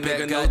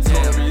Nigga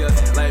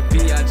notorious, like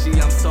B.I.G.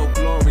 I'm so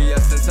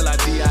glorious until I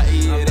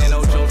D.I.E. It ain't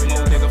no joke,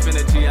 smoke nigga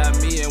finna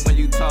G.I. me. And when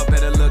you talk,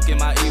 better look in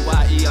my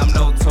E.Y.E. I'm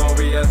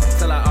notorious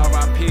till I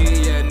R.I.P.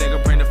 Yeah,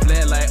 nigga bring the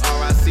flag like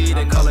R.I.C.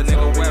 They call a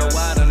nigga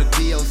worldwide on the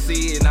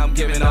D.O.C. And I'm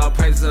giving all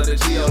praise to the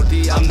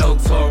G.O.D. I'm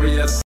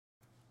notorious.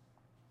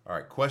 All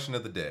right, question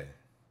of the day.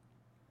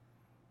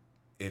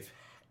 If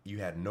you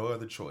had no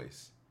other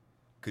choice,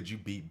 could you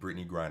beat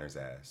Brittany Griner's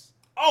ass?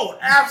 Oh,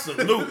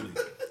 absolutely.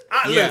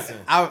 Listen.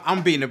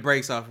 I'm beating the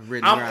brakes off of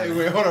Brittany Griner. Hey,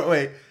 wait, hold on,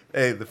 wait.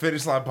 Hey, the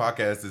Finish Line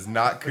podcast does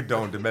not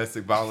condone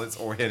domestic violence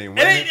or hitting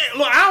women.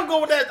 Look, I don't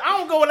go with that. I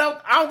don't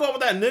go with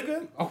that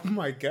nigga. Oh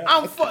my god.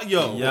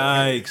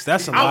 Yikes,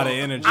 that's a lot of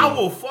energy. I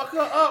will fuck her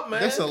up,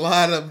 man. That's a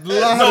lot of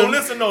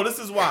No, this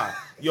is why.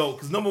 Yo,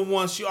 because number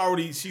one,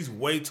 she's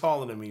way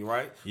taller than me,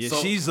 right? Yeah, so,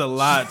 she's a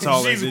lot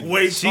taller. She's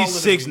way taller.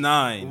 She's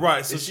 6'9".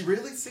 Right. So is she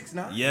really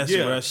 6'9"? Yes,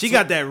 bro. She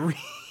got that reach.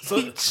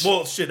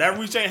 Well, shit, that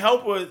reach ain't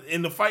help her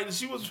in the fight that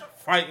she was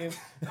fighting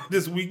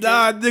this weekend.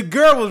 Nah, the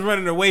girl was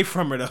running away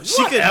from her though.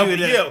 She could do that.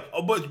 Yeah,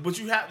 but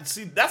you have to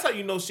see. That's how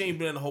you know she ain't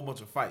been in a whole bunch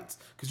of fights,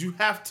 because you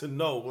have to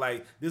know,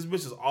 like, this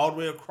bitch is all the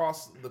way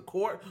across the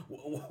court.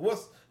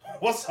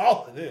 What's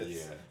all of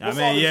this?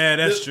 Yeah.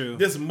 That's true.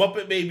 This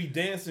Muppet Baby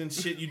dancing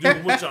shit you do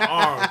with your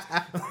arms,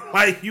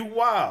 like, you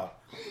wild.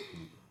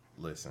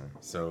 Listen,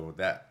 so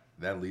that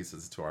leads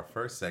us to our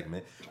first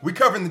segment. We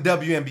covering the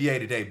WNBA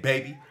today,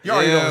 baby. You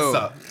already know what's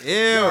up.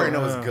 You already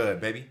know what's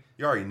good, baby.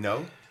 You already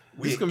know.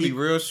 It's gonna be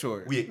real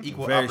short. We an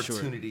equal Very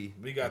opportunity,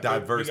 short.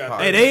 diverse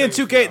podcast. Hey, they in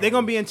 2K. They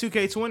gonna be in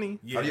 2K20.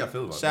 Yeah. How do y'all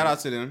feel about Shout that? out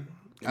to them.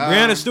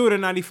 Brianna Stewart at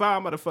 95.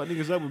 I'm about to fuck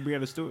niggas up with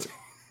Brianna Stewart.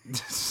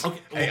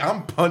 Okay. Hey,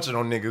 I'm punching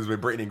on niggas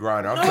with Brittany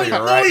Griner. I'm telling you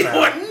right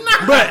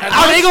now. But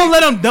are they gonna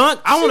let them dunk?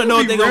 I want to know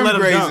if they gonna let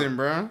them dunk,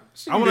 bro.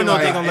 I want to know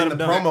if they gonna let In them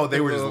the dunk. promo,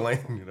 they were just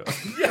laying it up.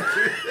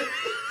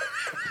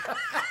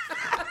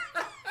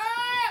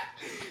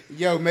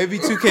 Yo, maybe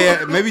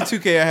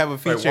 2K will have a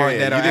feature Wait,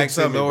 that'll you didn't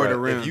actually tell me, lower bro. the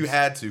rims. If you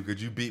had to, could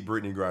you beat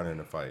Brittany Griner in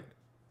a fight?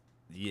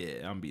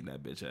 Yeah, I'm beating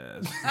that bitch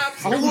ass.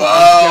 oh my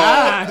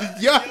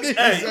god, y'all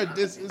niggas are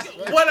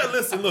disrespectful.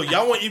 Listen, look,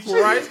 y'all want equal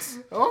rights?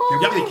 Can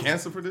we get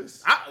canceled for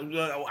this? I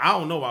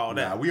don't know about all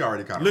that. Nah, we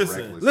already kind of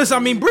reckless. Listen, I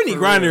mean, Brittany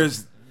Griner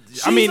is.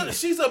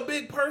 She's a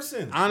big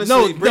person.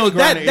 Honestly, Brittany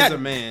Griner is a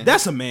man.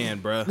 That's a man,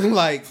 bro.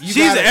 Like, She's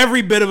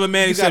every bit of a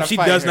man except she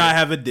does not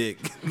have a dick.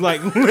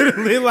 Like,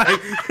 literally, like,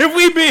 if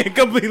we being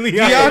completely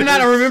honest. Y'all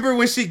not remember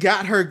when she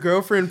got her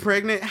girlfriend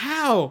pregnant?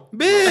 How?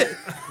 Bit.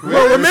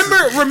 Bro,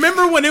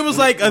 remember when it was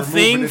like a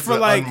thing for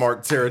like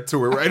unmarked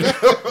territory right now.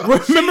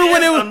 Remember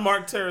when it was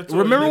unmarked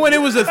territory? Remember when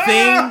it was a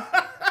thing?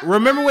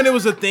 Remember when it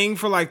was a thing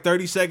for like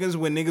 30 seconds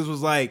when niggas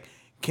was like,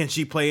 can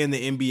she play in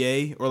the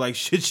NBA? Or like,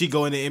 should she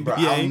go in the NBA? Bro,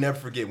 I'll never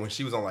forget when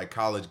she was on like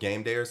College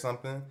Game Day or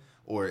something,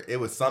 or it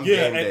was some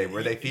game day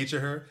where they feature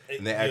her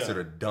and they asked her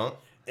to dunk.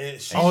 And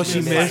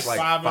she missed like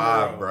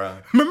five, bro.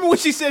 Remember when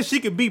she said she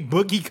could beat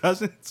Boogie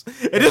Cousins?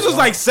 And this was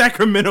like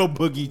Sacramento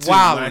Boogie too.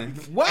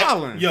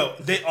 Wildin'. Yo,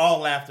 they all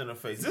laughed in her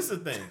face. This is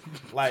the thing.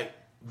 Like,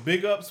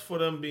 big ups for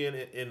them being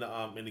in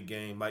the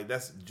game. Like,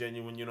 that's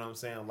genuine. You know what I'm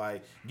saying?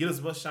 Like, get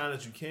as much shine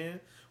as you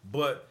can.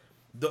 But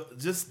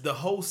the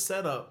whole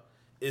setup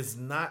is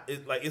not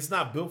it's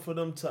not built for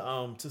them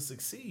to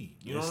succeed.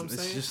 You know what I'm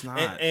saying? It's just not.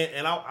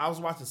 And I was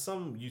watching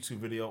some YouTube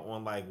video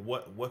on like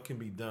what can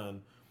be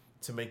done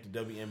to make the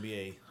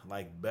WNBA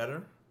like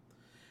better.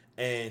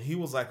 And he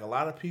was like, a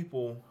lot of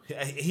people.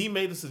 He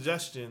made a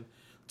suggestion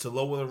to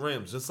lower the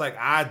rims, just like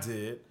I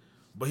did.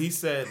 But he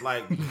said,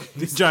 like,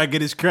 he's trying to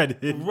get his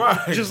credit, right?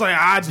 Just like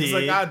I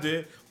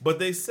did.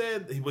 But he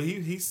said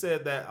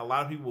that a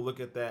lot of people look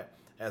at that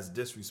as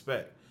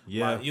disrespect.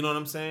 Yeah, like, you know what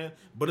I'm saying?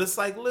 But it's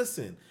like,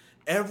 listen,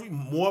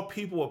 more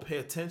people will pay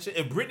attention.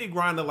 If Brittany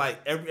Griner like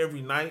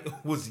every night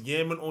was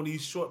yamming on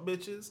these short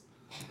bitches,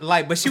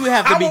 like, but she would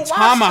have to be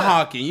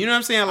tomahawking. You know what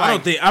I'm saying?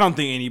 Like, I don't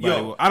think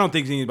anybody will. I don't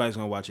think anybody's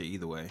gonna watch it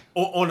either way.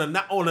 On a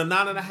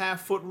 9.5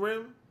 foot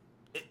rim.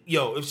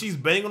 If she's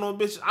banging on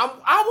bitches, I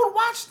would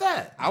watch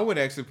that. I would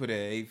actually put it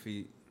at 8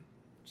 feet.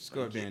 Just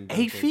go up there and dunk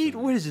 8 feet?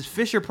 What is this,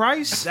 Fisher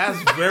Price?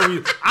 That's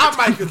very. I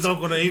might could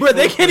dunk on 8 feet. But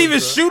they can't even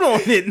shoot on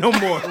it no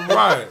more.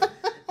 Right.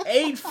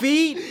 8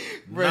 feet?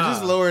 Bro,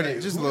 just lower it.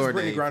 Just Who lower does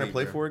Brittany it. Griner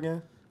play for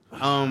again? Is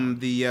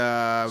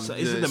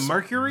it the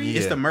Mercury?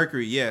 It's the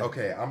Mercury, yeah.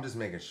 Okay, I'm just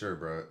making sure,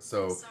 bro.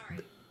 So,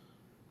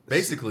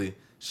 basically,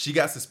 she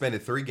got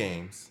suspended 3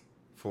 games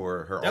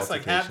for her That's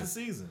altercation. like half the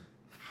season.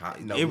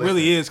 It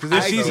really is, because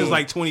this season's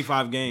like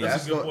 25 games.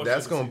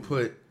 That's going to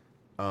put...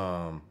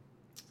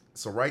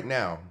 so, right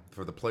now,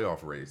 for the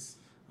playoff race,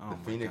 the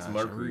Phoenix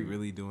Mercury... Are we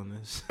really doing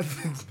this?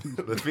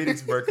 The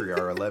Phoenix Mercury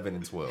are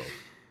 11-12.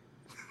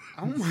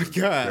 Oh my god!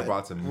 They're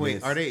about to miss.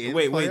 Wait, are they in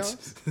Wait.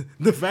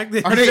 The fact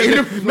that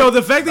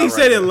the fact that he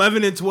said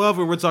 11-12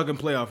 and we're talking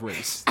playoff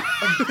race.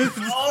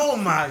 Oh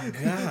my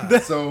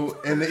god! So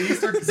in the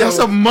Eastern, that's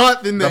a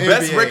month in the NBA.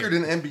 Best record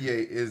in the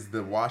NBA is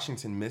the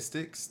Washington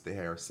Mystics. They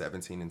are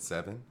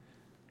 17-7.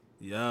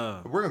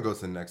 Yeah. We're gonna go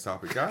to the next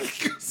topic, guys.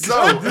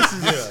 So this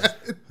is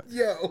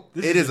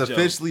it has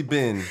officially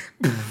been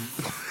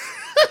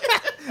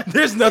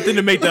There's nothing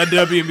to make the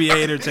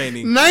WNBA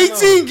entertaining.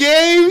 19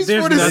 games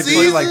There's for the nothing. They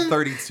play season. like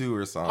 32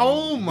 or something.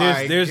 Oh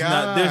my There's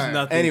god!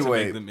 nothing to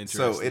Anyway, make them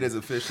interesting. so it has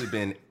officially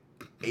been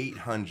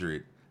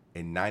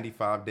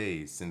 895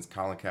 days since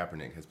Colin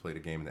Kaepernick has played a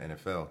game in the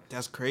NFL.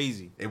 That's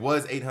crazy. It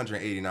was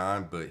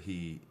 889, but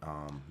he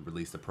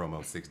released a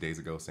promo 6 days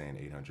ago saying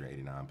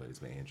 889, but it's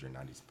been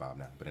 895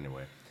 now. But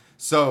anyway,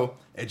 so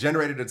it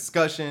generated a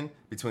discussion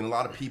between a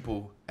lot of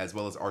people as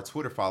well as our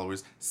Twitter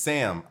followers.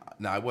 Sam,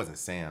 no, it wasn't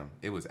Sam.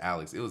 It was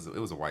Alex. It was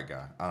a white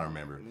guy. I don't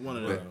remember. One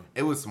of But them.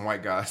 it was some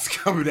white guys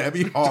coming at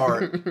me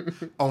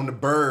hard on the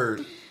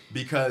bird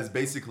because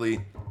basically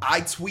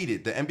I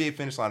tweeted, the NBA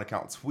Finish Line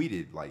account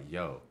tweeted like,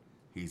 yo,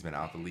 he's been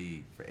out the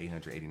league for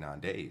 889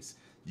 days.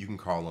 You can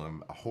call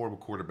him a horrible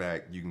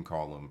quarterback. You can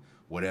call him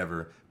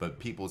whatever. But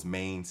people's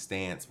main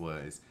stance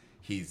was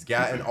he's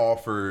gotten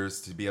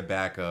offers to be a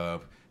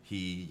backup.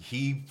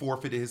 He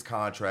forfeited his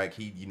contract.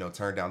 He,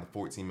 turned down the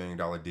 $14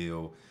 million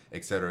deal,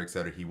 et cetera, et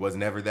cetera. He was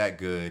never that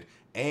good.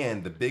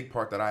 And the big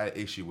part that I had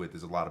issue with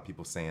is a lot of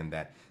people saying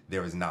that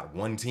there is not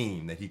one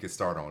team that he could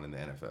start on in the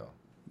NFL.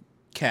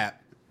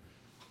 Cap.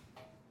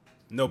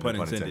 No pun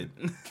intended.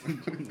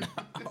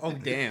 Oh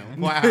damn!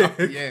 Wow.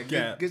 Yeah.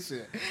 Cap. Good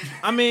shit.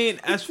 I mean,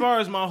 as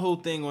far as my whole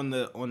thing on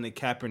the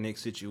Kaepernick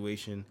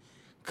situation,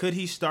 could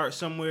he start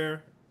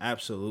somewhere?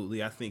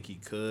 Absolutely, I think he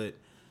could.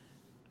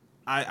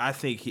 I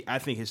think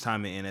his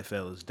time in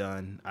NFL is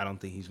done. I don't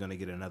think he's going to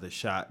get another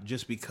shot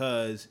just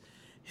because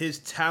his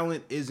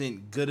talent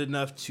isn't good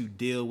enough to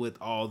deal with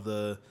all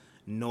the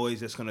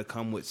noise that's going to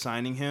come with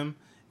signing him.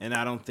 And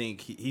I don't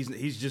think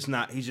he's just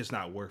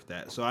not worth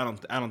that. So I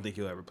don't think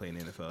he'll ever play in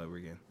the NFL ever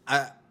again.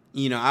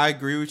 I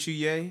agree with you,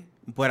 Ye,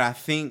 but I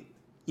think,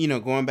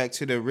 going back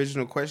to the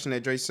original question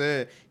that Dre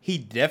said, he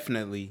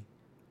definitely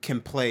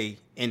can play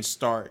and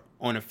start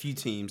on a few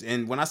teams.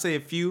 And when I say a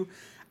few,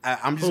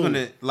 I'm just going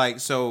to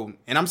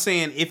and I'm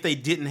saying if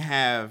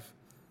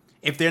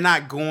they're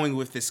not going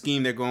with the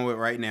scheme they're going with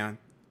right now,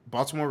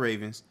 Baltimore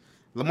Ravens,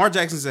 Lamar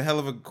Jackson's a hell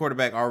of a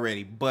quarterback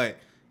already, but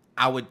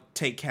I would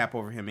take Cap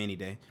over him any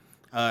day.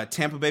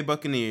 Tampa Bay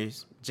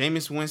Buccaneers,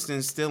 Jameis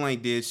Winston still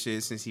ain't did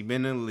shit since he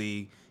been in the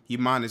league. You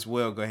might as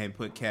well go ahead and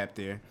put Cap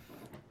there.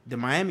 The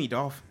Miami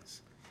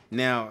Dolphins.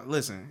 Now,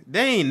 listen,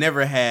 they ain't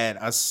never had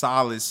a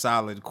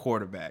solid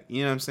quarterback.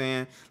 You know what I'm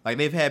saying? Like,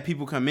 they've had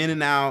people come in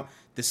and out.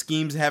 The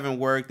schemes haven't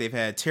worked. They've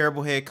had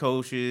terrible head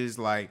coaches.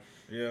 Like,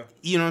 Yeah.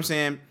 You know what I'm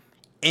saying?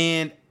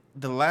 And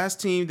the last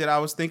team that I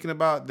was thinking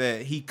about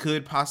that he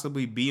could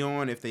possibly be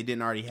on if they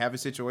didn't already have a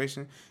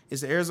situation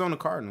is the Arizona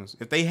Cardinals.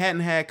 If they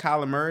hadn't had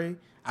Kyler Murray,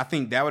 I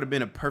think that would have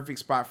been a perfect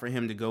spot for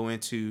him to go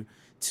into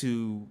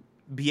to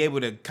be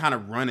able to kind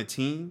of run a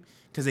team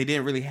because they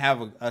didn't really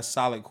have a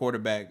solid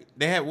quarterback.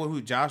 They had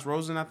Josh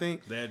Rosen, I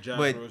think. They had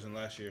Josh Rosen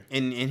last year.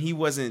 And he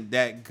wasn't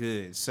that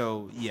good.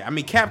 So, yeah, I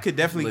mean, Cap could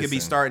definitely be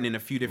starting in a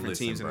few different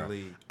teams in the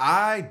league.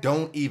 I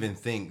don't even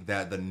think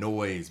that the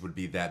noise would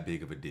be that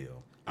big of a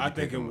deal. I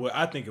think it would.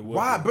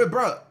 Why? But,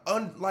 bro,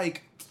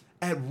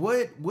 at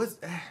what was...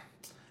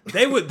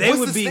 They would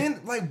be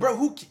like, bro.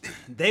 Who?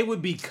 They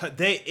would be.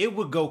 It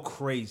would go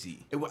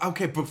crazy.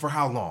 Okay, but for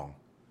how long?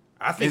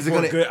 I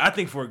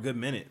think for a good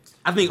minute.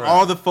 I think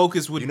all the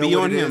focus would be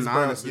on him.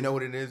 Honestly, you know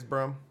what it is,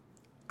 bro.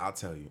 I'll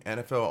tell you.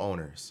 NFL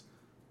owners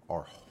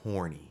are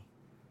horny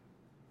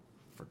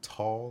for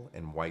tall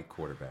and white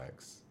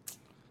quarterbacks.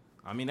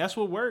 I mean, that's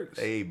what works.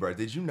 Hey, bro,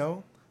 did you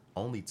know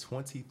only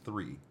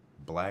 23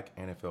 black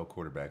NFL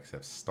quarterbacks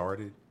have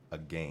started a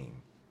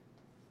game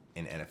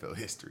in NFL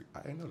history?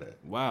 I didn't know that.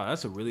 Wow,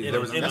 that's a really in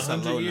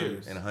 100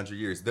 years. In 100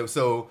 years.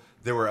 So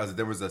there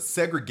was a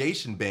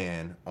segregation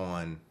ban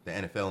on the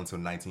NFL until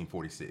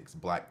 1946.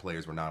 Black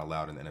players were not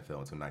allowed in the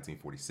NFL until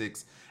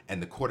 1946,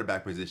 and the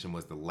quarterback position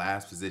was the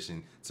last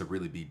position to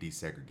really be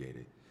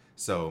desegregated.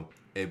 So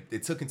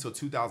it took until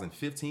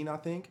 2015, I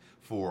think,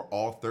 for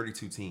all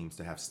 32 teams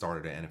to have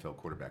started an NFL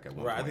quarterback at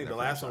one point. Right, I think the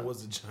last one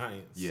was the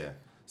Giants. Yeah.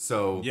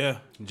 So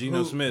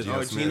Geno Smith.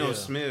 Geno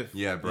Smith.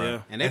 Yeah, bro.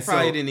 Yeah. And they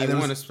probably didn't even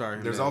want to start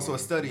him. There's also a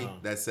study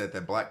that said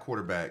that black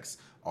quarterbacks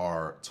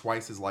are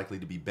twice as likely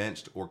to be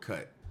benched or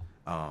cut,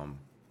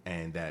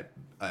 and that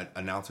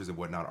announcers and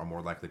whatnot are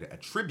more likely to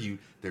attribute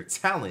their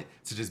talent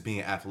to just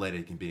being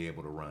athletic and being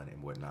able to run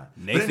and whatnot.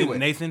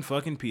 Nathan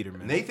fucking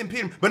Peterman. Nathan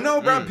Peterman. But no,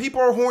 bro,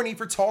 people are horny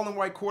for tall and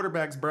white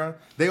quarterbacks, bro.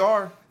 They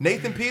are.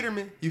 Nathan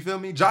Peterman, you feel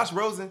me? Josh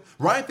Rosen.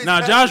 Ryan Fitzpatrick.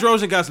 Now, Josh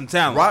Rosen got some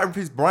talent. Ryan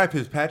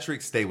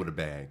Fitzpatrick, stay with a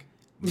bag.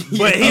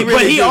 But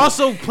he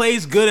also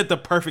plays good at the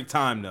perfect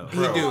time, though. He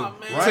do.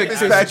 Ryan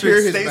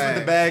Fitzpatrick stays with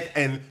the bag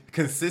and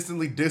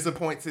consistently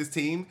disappoints his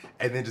team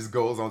and then just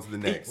goes on to the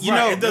next. You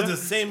know, it does the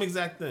same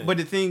exact thing. But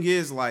the thing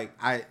is, like,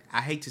 I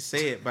hate to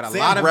say it, but Sam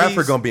lot of Bradford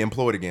these gonna be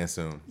employed again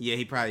soon. Yeah,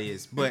 he probably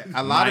is. But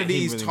a lot of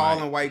these tall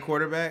and white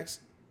quarterbacks,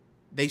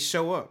 they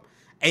show up.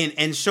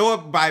 And show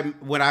up by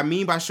what I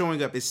mean by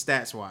showing up is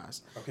stats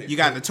wise. Okay, you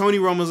got the Tony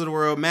Romos of the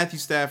world, Matthew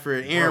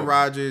Stafford, Aaron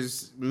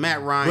Rodgers,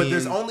 Matt Ryan. But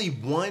there's only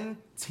one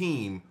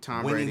team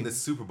Tom winning Brady. the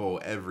Super Bowl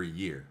every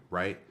year,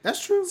 right?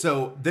 That's true.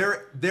 So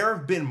there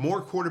have been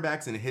more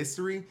quarterbacks in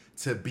history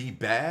to be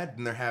bad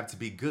than there have to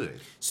be good.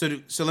 So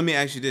let me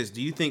ask you this: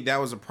 do you think that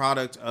was a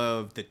product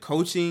of the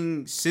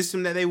coaching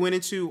system that they went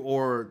into,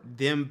 or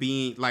them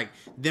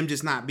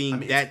just not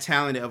being that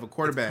talented of a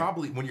quarterback?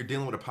 Probably when you're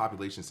dealing with a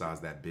population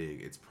size that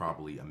big, it's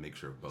probably a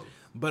mixture of both.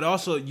 But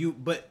also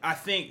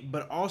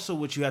also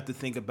what you have to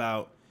think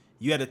about,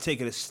 you had to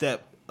take it a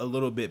step a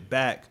little bit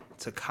back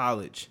to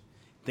college.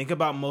 Think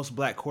about most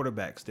black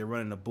quarterbacks. They're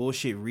running a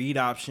bullshit read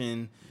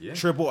option,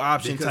 triple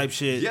option type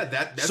shit. Yeah,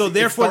 that's so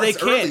therefore they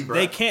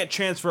early, can't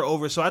transfer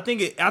over. So I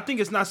think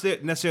it's not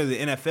necessarily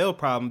the NFL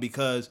problem,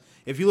 because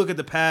if you look at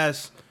the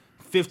past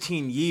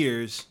 15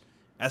 years,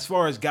 as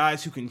far as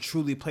guys who can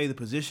truly play the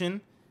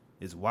position,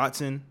 is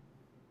Watson,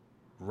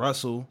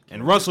 Russell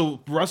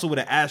with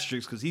an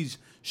asterisk because he's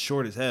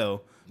short as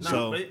hell. No,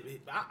 So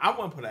I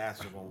wouldn't put an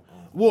asterisk on.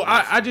 well,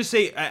 I just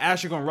say an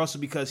asterisk on Russell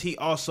because he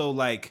also,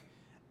 like,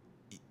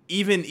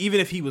 even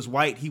if he was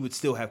white, he would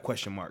still have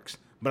question marks.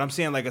 But I'm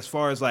saying, like, as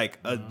far as like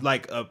a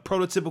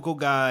prototypical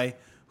guy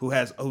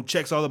who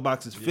checks all the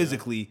boxes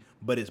physically,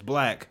 but is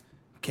black,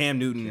 Cam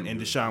Newton and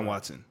Deshaun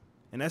Watson.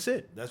 And that's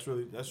it. That's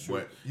true.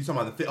 What you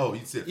talking about?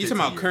 You said You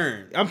talking about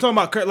current? I'm talking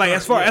about like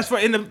as far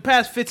in the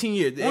past 15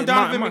 years. Won't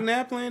Donovan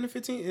McNabb playing in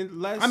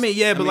 15 last? I mean,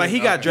 yeah, but he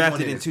got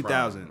drafted in his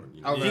 2000.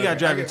 prime. He got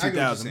drafted in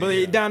 2000.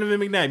 But Donovan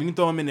McNabb, you can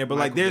throw him in there. But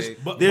like, there's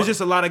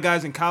just a lot of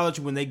guys in college,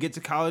 when they get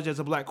to college as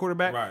a black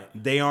quarterback,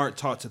 they aren't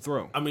taught to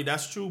throw. I mean,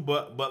 that's true,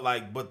 but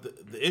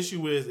the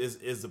issue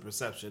is the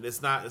perception.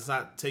 It's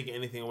not taking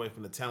anything away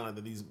from the talent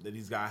that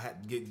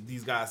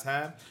these guys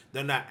have.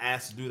 They're not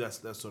asked to do that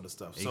sort of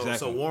stuff.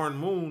 So Warren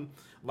Moon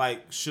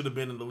should have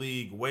been in the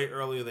league way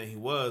earlier than he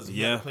was.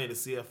 He had played the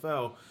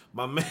CFL.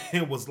 My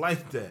man was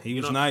like that. He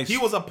was nice. He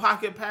was a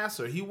pocket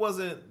passer. He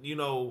wasn't,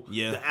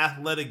 the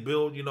athletic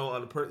build,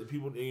 of the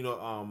people,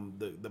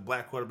 the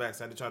black quarterbacks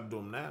that they try to do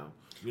him now.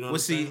 You know what I'm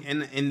saying?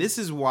 And this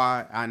is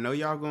why I know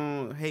y'all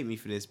gonna hate me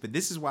for this, but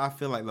this is why I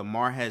feel like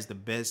Lamar has the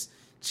best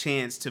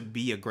chance to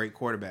be a great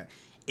quarterback.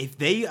 If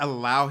they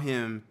allow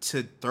him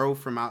to throw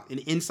from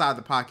inside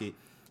the pocket,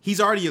 he's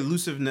already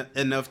elusive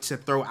enough to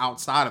throw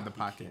outside of the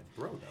pocket.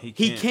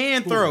 He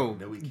can throw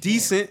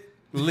decently.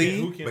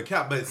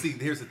 But see,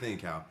 here's the thing,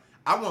 Cal.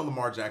 I want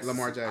Lamar Jackson.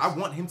 I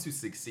want him to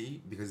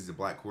succeed because he's a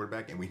black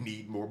quarterback, and we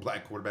need more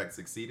black quarterbacks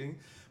succeeding.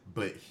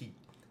 But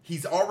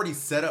he's already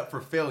set up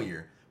for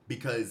failure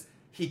because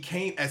he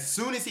came as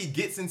soon as he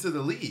gets into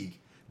the league.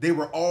 They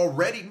were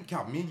already.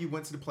 Cal, me and you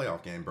went to the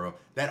playoff game, bro.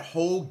 That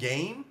whole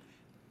game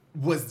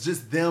was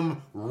just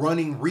them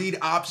running read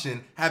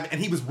option,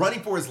 and he was running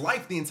for his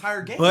life the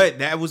entire game. But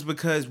that was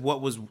because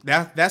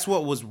that's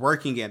what was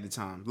working at the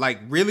time.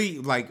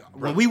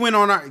 When we went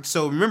on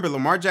so remember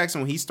Lamar Jackson,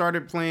 when he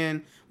started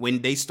playing,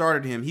 when they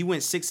started him, he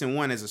went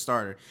 6-1 as a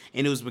starter,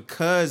 and it was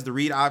because the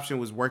read option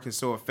was working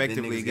so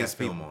effectively against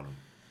people. Film on him.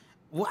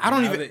 Well, I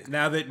don't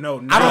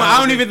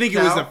even think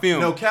it was a film.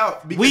 No, Cal.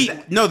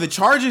 The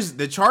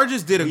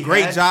Chargers did a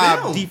great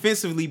job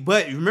defensively,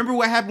 but remember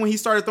what happened when he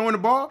started throwing the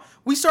ball?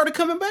 We started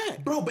coming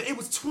back, bro. But it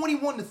was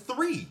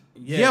 21-3.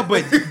 Yeah,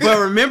 but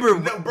remember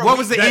what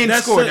was the end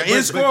score? The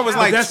end score was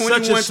like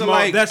 21 to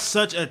like. That's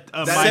such a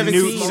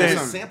minute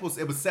samples.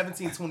 It was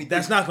 17-23.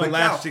 That's not gonna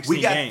last 16 games.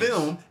 We got games.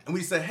 film, and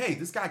we said, "Hey,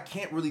 this guy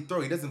can't really throw.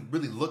 He doesn't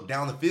really look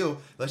down the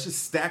field. Let's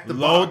just stack the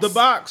load the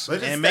box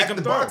Let's just and stack make him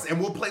the throw. box, and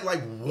we'll play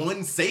like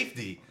one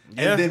safety,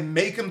 and then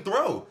make him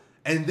throw.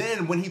 And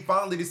then when he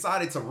finally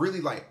decided to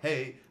really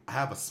hey, I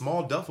have a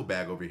small duffel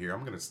bag over here. I'm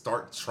going to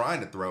start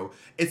trying to throw.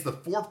 It's the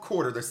fourth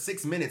quarter. There's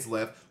 6 minutes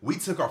left. We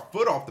took our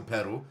foot off the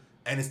pedal,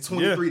 and it's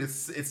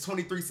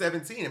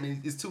 23-17. I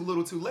mean, it's too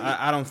little, too late.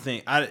 I don't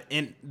think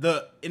in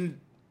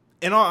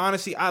all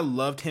honesty, I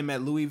loved him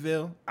at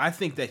Louisville. I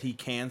think that he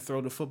can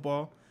throw the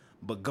football,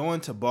 but going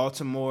to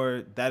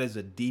Baltimore, that is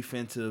a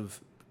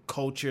defensive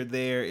culture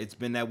there. It's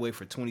been that way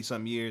for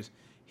 20-something years.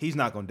 He's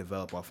not going to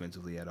develop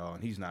offensively at all,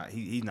 and he's not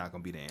going to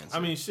be the answer. I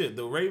mean, shit.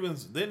 The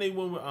Ravens, then they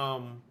went with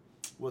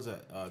what's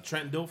that?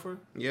 Trent Dilfer.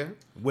 Yeah,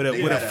 with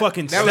a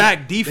fucking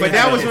stacked defense. But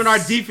that was when our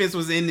defense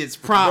was in its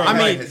prime. Bro,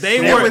 I mean,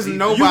 there was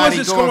nobody.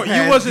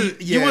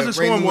 You wasn't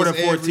scoring more than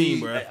 14,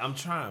 bro. Hey, I'm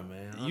trying,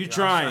 man. You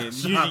trying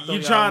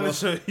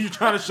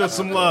to show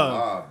some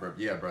love. Bro.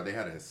 Yeah, bro. They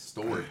had a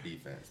historic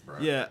defense, bro.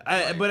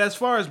 Yeah, but as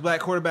far as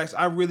black quarterbacks,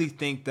 I really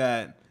think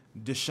that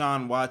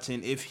Deshaun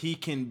Watson, if he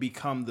can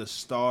become the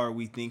star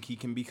we think he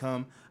can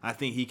become, I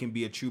think he can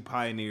be a true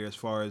pioneer as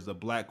far as a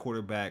black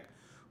quarterback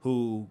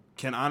who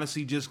can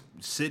honestly just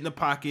sit in the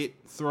pocket,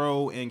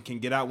 throw, and can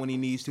get out when he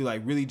needs to.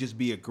 Like, really just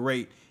be a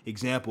great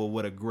example of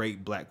what a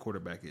great black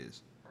quarterback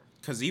is.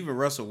 Because even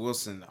Russell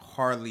Wilson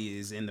hardly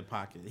is in the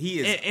pocket. He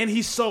is, and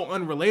he's so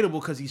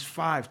unrelatable because he's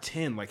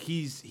 5'10". Like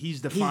he's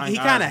defined. He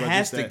kind of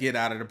has to get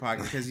out of the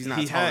pocket because he's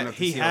not tall enough.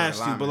 He has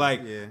to, but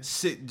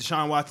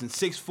Deshaun Watson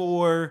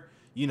 6'4",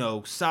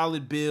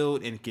 solid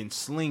build and can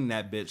sling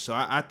that bitch. So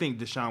I think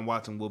Deshaun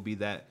Watson will be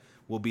that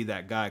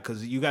guy,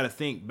 because you got to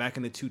think back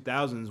in the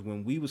 2000s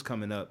when we was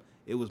coming up,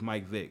 it was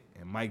Mike Vick,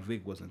 and Mike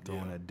Vick wasn't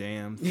throwing a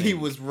damn thing. He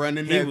was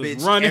running He that was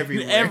bitch running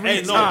everywhere.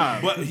 every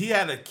time. But he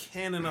had a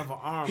cannon of an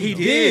arm. He though.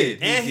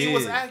 did. And he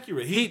was did.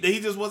 accurate. He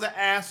just wasn't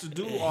asked to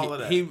do all of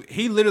that.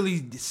 He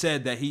literally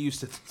said that he used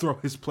to throw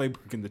his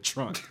playbook in the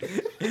trunk,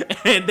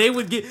 and they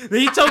would get.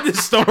 He told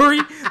this story.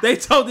 They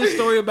told this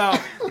story about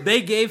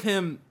they gave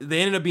him.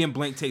 They ended up being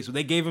blank tapes, so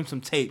they gave him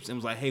some tapes and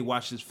was like, "Hey,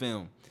 watch this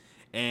film."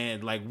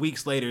 And like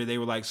weeks later, they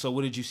were like, "So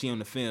what did you see on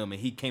the film?" And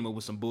he came up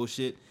with some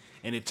bullshit,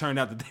 and it turned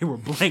out that they were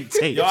blank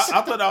tapes. Yo,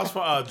 I thought that was for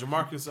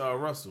Jamarcus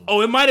Russell.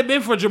 Oh, it might have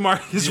been for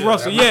Jamarcus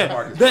Russell. that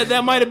was Yeah, Jamarcus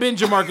that might have been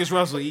Jamarcus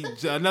Russell.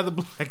 Another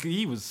black.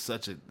 He was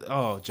such a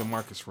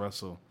Jamarcus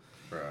Russell.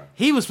 Bruh.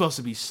 He was supposed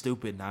to be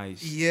stupid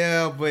nice.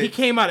 Yeah, but He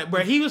came out,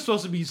 bro. He was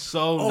supposed to be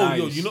so Oh,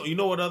 nice. yo, you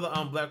know what other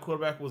black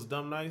quarterback was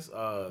dumb nice?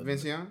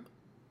 Vince Young.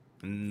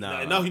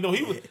 No,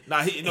 he was.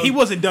 Nah, he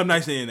wasn't dumb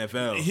nice in the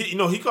NFL.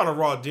 He caught a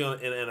raw deal in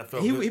the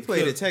NFL. He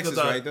played at Texas,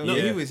 right? Though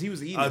yeah. he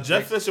was eating. at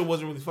Jeff Texas. Fisher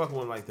wasn't really fucking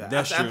with him like that.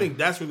 That's I true. think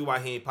that's really why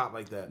he ain't pop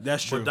like that.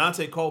 That's true. But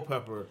Dante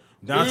Culpepper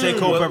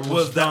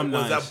was dumb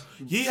nice. that.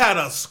 He had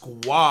a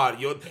squad.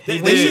 Yo,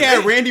 When he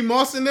had Randy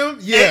Moss in them,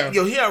 yeah. And,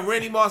 yo, he had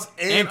Randy Moss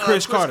and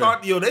Chris Carter.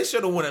 Yo, they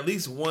should have won at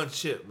least one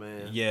chip,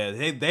 man.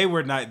 Yeah, they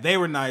were nice. They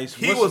were nice.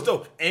 He was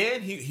dope,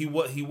 and he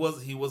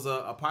was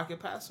a pocket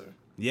passer.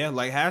 Yeah,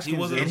 like Haskins.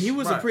 wasn't- And he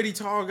was a Right. pretty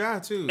tall guy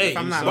too. Hey, if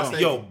I'm not so- mistaken.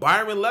 yo,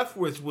 Byron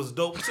Leftwich was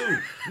dope too.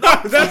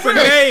 That's a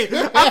name.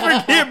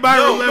 I forget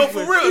Byron No, Leftwich. for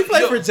real. he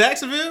played Yo, for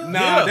Jacksonville. Nah,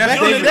 Yeah,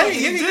 that's no, David. no, Yeah,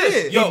 he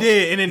did. Yo, He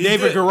did, and then he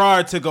David did.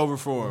 Garrard took over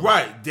for him.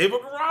 Right, David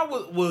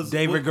Garrard was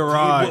David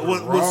Garrard.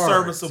 was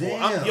serviceable.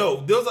 Damn.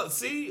 Yo, there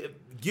was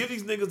give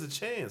these niggas a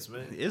chance,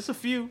 man. It's a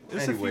few.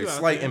 It's Anyway, a few. out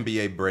slight there.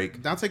 NBA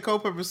break. Dante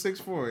Culpepper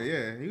 6'4".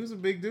 Yeah, he was a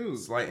big dude.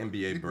 Slight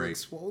NBA break.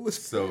 Swole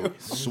as So,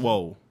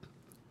 Swole.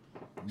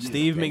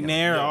 Steve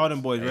McNair, all them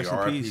boys. hey, Rest in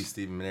R.I.P. peace.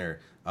 Stephen Nair.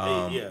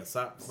 Fucking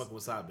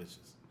with side bitches.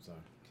 Sorry.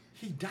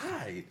 He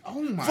died.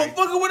 Oh my. For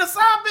fucking with a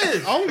side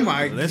bitch. Oh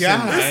my Listen,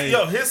 god. hey.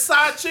 Yo, his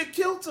side chick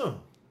killed him.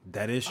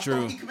 That is I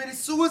true. thought he committed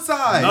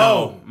suicide.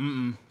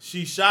 No,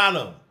 she shot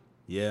him.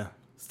 Yeah.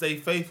 Stay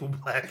faithful,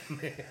 black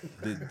man.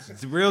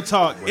 The real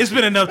talk. It's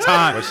been enough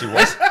time. But she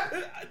was.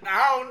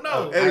 I don't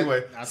know. Anyway,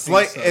 I think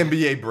slight so.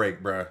 NBA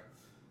break, bruh.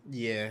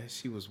 Yeah,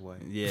 she was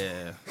white.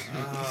 Yeah.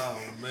 Oh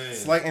man.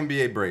 Slight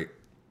NBA break.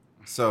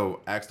 So,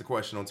 asked the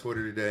question on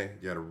Twitter today.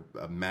 You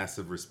got a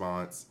massive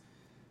response.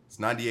 It's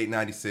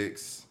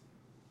 98-96.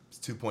 It's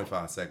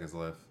 2.5 seconds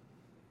left.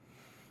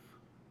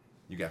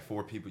 You got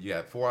 4 people. You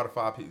got 4 out of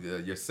 5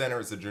 people. Your center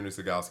is Adrian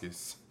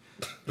Sagauskas.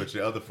 But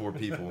your other 4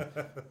 people,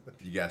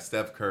 you got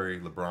Steph Curry,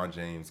 LeBron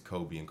James,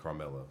 Kobe, and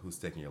Carmelo. Who's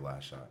taking your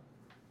last shot?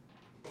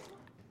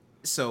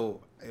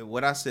 So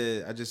what I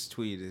said, I just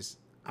tweeted is,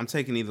 I'm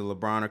taking either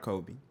LeBron or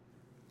Kobe.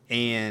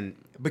 And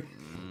but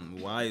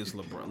Why is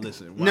LeBron?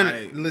 Listen. no,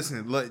 Why?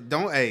 listen,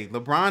 don't. Hey,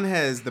 LeBron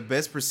has the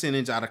best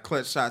percentage out of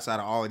clutch shots out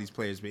of all of these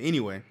players. But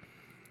anyway,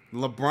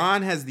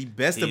 LeBron has the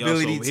best He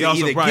ability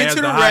also to either probably get has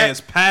to the the rack.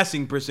 highest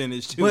passing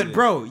percentage too. But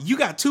bro, you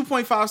got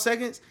 2.5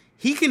 seconds.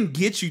 He can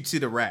get you to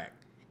the rack,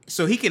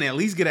 so he can at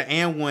least get an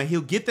and one.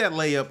 He'll get that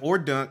layup or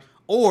dunk,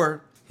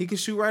 or he can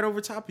shoot right over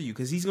top of you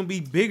because he's gonna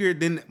be bigger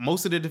than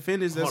most of the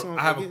defenders. That's Hold on, on.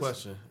 I have a against.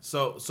 question.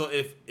 So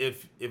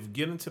if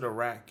getting to the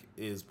rack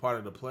is part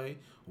of the play,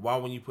 why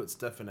wouldn't you put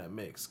Steph in that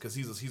mix? Because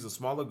he's a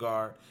smaller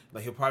guard.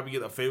 Like he'll probably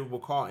get a favorable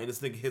call, and this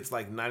nigga hits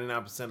like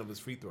 99% of his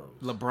free throws.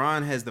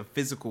 LeBron has the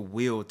physical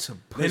will to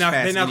push they're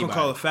past not anybody. gonna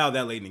call a foul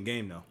that late in the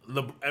game though.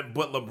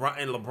 But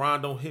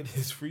LeBron don't hit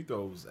his free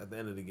throws at the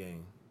end of the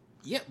game.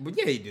 Yeah, but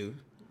yeah, he do.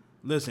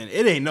 Listen,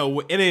 it ain't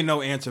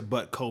no answer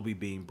but Kobe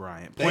being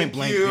Bryant. Point Thank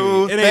blank. you.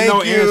 Period. It ain't Thank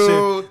no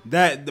you. answer.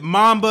 That the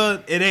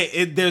Mamba.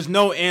 There's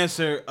no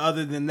answer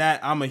other than that.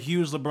 I'm a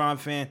huge LeBron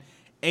fan.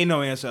 Ain't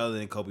no answer other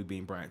than Kobe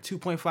being Bryant.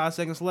 2.5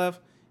 seconds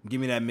left.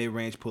 Give me that mid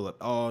range pull up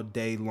all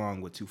day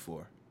long with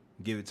 2-4.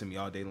 Give it to me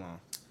all day long.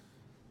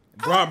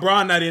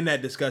 Bron not in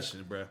that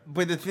discussion, bro.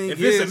 But the thing If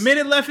is, it's a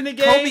minute left in the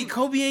game,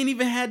 Kobe ain't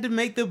even had to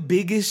make the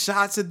biggest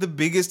shots at the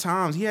biggest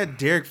times. He had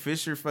Derek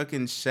Fisher,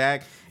 fucking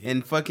Shaq,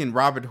 and fucking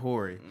Robert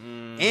Horry,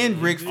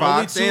 and Rick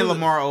Fox, two and of the-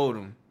 Lamar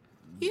Odom.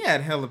 He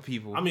had hella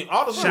people. I mean,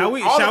 all the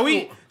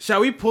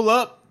shall we pull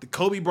up the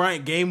Kobe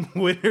Bryant game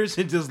winners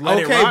and just let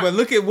it Okay, rock? but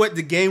look at what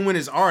the game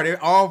winners are.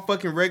 They're all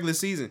fucking regular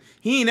season.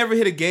 He ain't never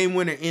hit a game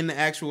winner in the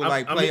actual I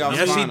mean, playoffs.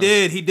 Yes, he finals.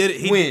 did. He did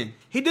it. When?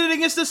 He did it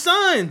against the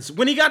Suns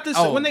when he got this.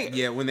 Oh, when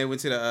they, when they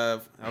went to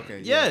the okay,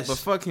 Yes. but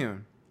fuck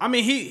him. I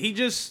mean, he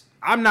just.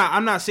 I'm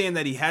not saying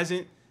that he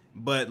hasn't,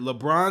 but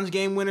LeBron's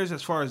game winners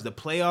as far as the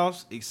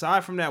playoffs,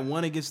 aside from that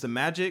one against the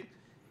Magic,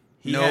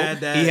 he had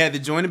the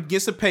joint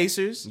against the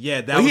Pacers.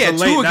 Yeah, that Well, was he had a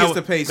two lay- against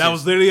that the Pacers. That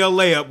was literally a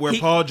layup where He-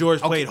 Paul George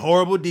okay. played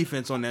horrible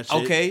defense on that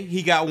shit. Okay,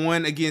 he got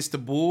one against the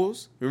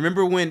Bulls.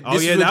 Remember when Oh,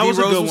 this yeah, is when that was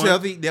a D-Rose good was one.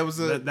 healthy? That was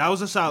a That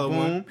was a solid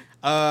one. boom.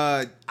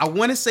 I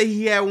want to say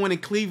he had one in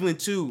Cleveland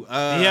too. He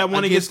had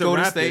one against the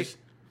Golden Raptors. State.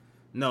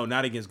 No,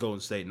 not against Golden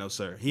State. No,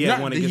 sir. He had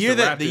Not- one the against year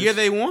the that Raptors. the year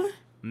they won.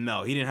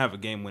 No, he didn't have a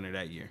game winner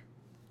that year.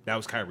 That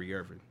was Kyrie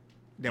Irving.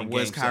 That in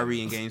was Game Kyrie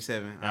 7. in Game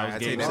 7. That was I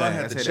Game take Well, that I seven.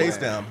 back. had to I take chase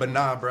that back. down, but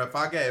nah, bro.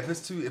 If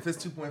it's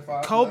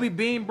 2.5, Kobe like,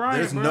 Bean Bryant.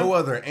 there's bro. no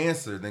other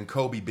answer than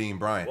Kobe Bean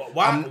Bryant.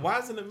 Why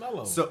isn't it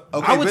Melo? So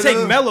okay, I would but take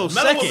no, Melo Melo's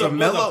second. So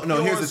Melo, was a no.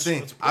 Here's pure the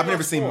thing. s- I've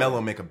never seen scorer.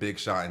 Melo make a big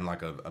shot in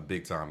like a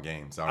big time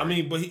game. Sorry. I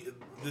mean, but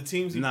the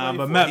teams he Nah, played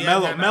but for, Melo, he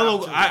hadn't had the Melo,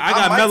 opportunity. I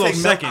got might Melo take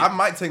second. I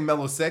might take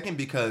Melo second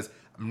because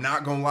I'm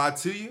not gonna lie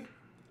to you.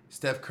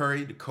 Steph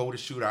Curry, the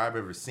coldest shooter I've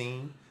ever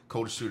seen,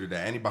 coldest shooter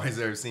that anybody's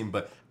ever seen.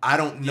 But I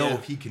don't know Yeah.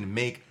 if he can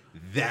make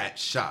that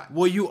shot.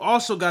 Well, you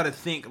also got to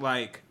think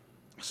like,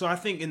 so I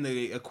think in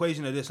the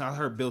equation of this, I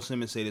heard Bill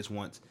Simmons say this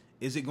once: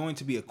 is it going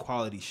to be a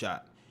quality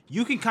shot?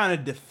 You can kind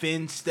of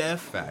defend Steph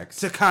Facts.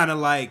 to kind of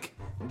like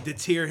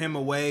deter him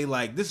away.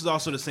 Like this is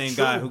also the same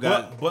True, guy who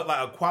got, but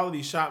like a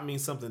quality shot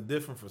means something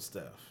different for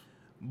Steph.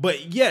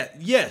 but yeah,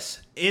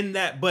 yes, in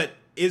that. But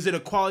is it a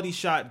quality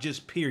shot?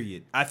 Just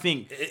period. I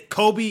think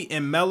Kobe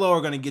and Melo are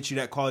going to get you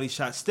that quality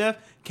shot. Steph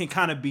can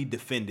kind of be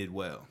defended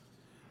well.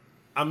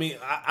 I mean,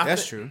 I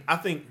That's think, true. I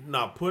think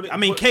put it. I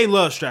mean, put, K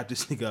Love strapped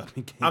this nigga up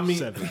in Game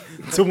 7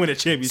 to win a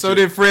championship. So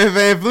did Fred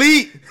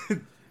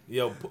VanVleet.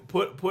 Yo,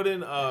 put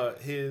in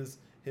his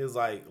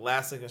like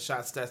last second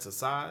shot stats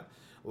aside,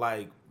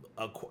 like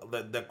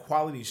the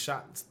quality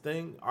shots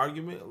thing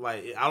argument.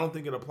 Like I don't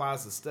think it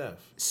applies to Steph.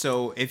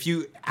 So if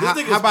you, This how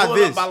nigga's about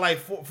pulling this? up by like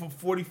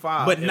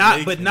 45, but and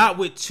not making-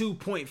 with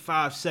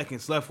 2.5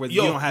 seconds left where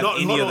you don't have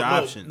any hold other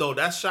on, option. No,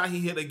 that shot he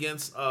hit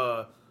against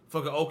fucking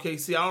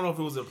OKC. I don't know if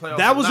it was a playoff.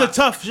 That or was not. a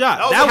tough shot.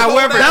 That was That a was,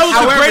 cold that was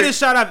ass the shot. greatest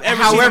shot I've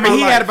ever seen. However, in my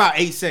he life. had about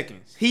 8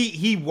 seconds.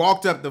 He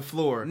walked up the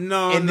floor.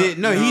 No, and no,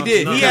 then, no, no, he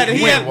did. no, he no, had he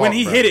he didn't had when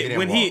he bro. hit He it,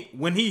 didn't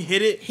when he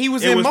hit it, He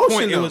was it in was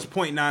motion, It though. was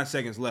 0.9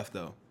 seconds left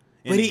though.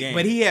 in But the he game.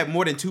 but he had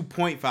more than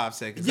 2.5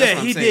 seconds. That's Yeah,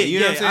 what I'm he saying. did. You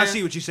know Yeah, what I'm I saying?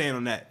 see what you're saying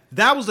on that.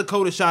 That was the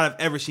coldest shot I've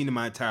ever seen in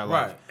my entire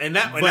life. Right, and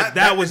that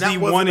was the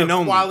wasn't one and a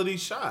only quality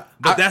shot.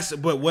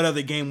 But what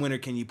other game winner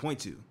can you point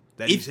to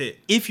that he's hit?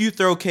 If you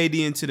throw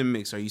KD into the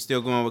mix, are you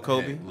still going with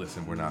Kobe? Hey,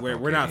 listen, we're not.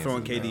 We're not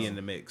throwing into KD in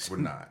the mix. We're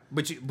not.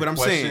 But I'm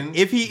question saying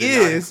if he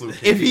did not is, include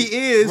if KD. he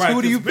is, Right,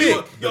 who do you 'cause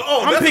people- pick? Yo,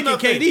 I'm that's picking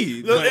another thing.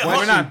 KD, Look, but hold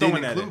we're on, not Didn't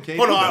throwing that in. include KD,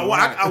 Hold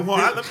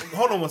on, though.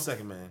 hold on one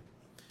second, man.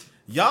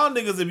 Y'all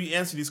niggas that be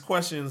answering these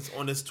questions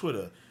on this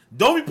Twitter,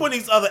 don't be putting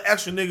these other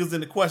extra niggas in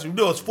the question.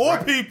 No, it's four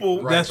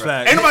people. That's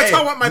fact. Ain't nobody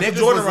talking about Michael niggas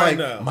Jordan was right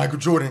like, now. Michael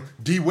Jordan,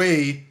 D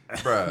Wade,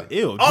 bruh.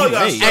 Ew. Oh, D.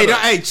 y'all Wade. shut Hey, up.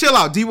 hey, chill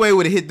out. D Wade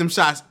would have hit them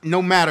shots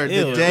no matter the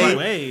Ew, day,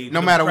 Wade.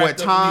 no matter what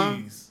Cracked up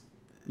time. knees.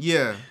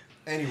 Yeah.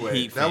 Anyway,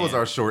 Heat that was fan.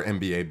 our short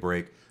NBA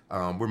break.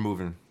 We're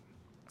moving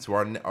to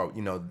our,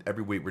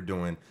 every week we're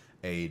doing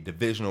a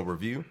divisional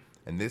review.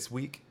 And this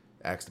week,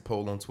 asked the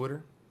poll on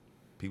Twitter.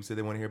 People said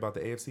they want to hear about the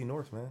AFC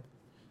North, man.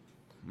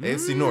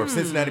 AFC North,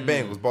 Cincinnati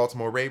Bengals,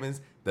 Baltimore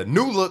Ravens, the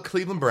new look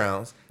Cleveland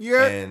Browns,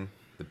 Yeah. and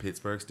the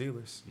Pittsburgh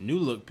Steelers. New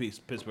look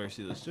Pittsburgh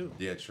Steelers too.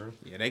 Yeah, true.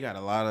 Yeah, they got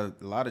a lot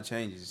of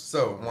changes.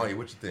 So, Wanya,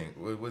 what you think?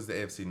 What's the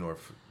AFC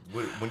North?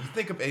 When you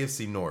think of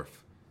AFC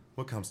North,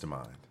 what comes to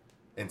mind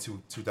in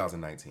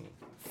 2019?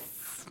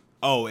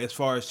 Oh, as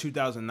far as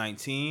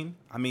 2019,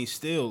 I mean,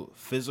 still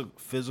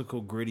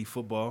physical, gritty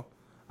football.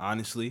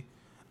 Honestly,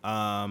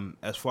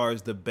 as far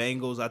as the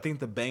Bengals, I think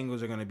the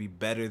Bengals are going to be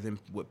better than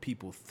what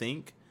people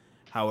think.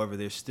 However,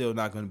 they're still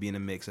not going to be in the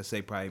mix. I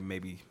say probably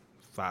maybe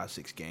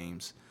 5-6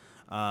 games.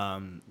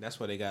 That's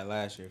what they got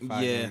last year.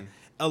 Yeah, games.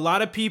 a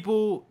lot of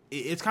people.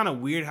 It's kind of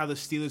weird how the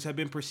Steelers have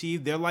been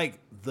perceived. They're like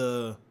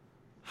the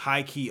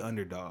high key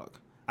underdog.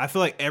 I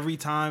feel like every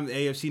time the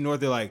AFC North,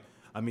 they're like,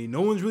 I mean,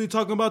 no one's really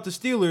talking about the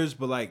Steelers,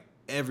 but like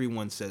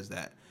everyone says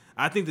that.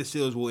 I think the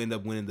Steelers will end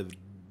up winning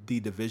the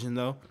division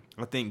though.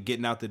 I think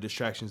getting out the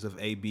distractions of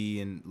AB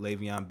and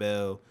Le'Veon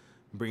Bell,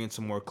 bringing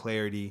some more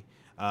clarity.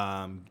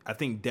 I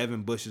think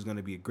Devin Bush is going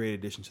to be a great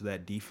addition to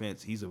that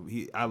defense.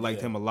 I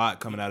liked him a lot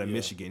coming out of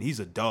Michigan. He's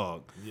a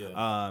dog.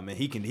 Yeah. And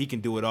he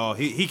can do it all.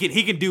 He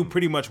can do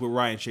pretty much what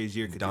Ryan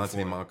Shazier could Dante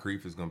do.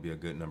 Moncrief is going to be a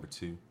good number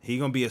 2. He's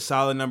going to be a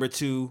solid number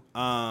 2.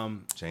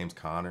 James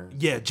Conner.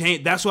 Yeah,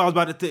 That's what I was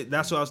about to think.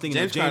 That's what I was thinking.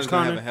 James Conner's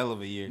gonna have a hell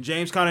of a year.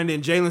 James Conner and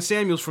then Jalen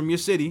Samuels from your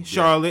city,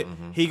 Charlotte.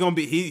 He's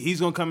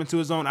gonna come into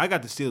his own. I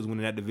got the Steelers winning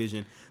that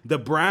division. The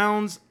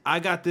Browns, I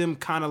got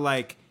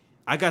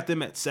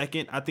them at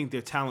second. I think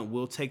their talent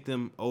will take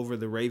them over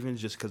the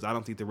Ravens just because I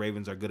don't think the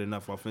Ravens are good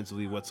enough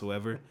offensively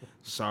whatsoever.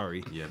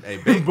 Sorry. Yeah,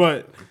 hey,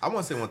 But I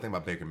want to say one thing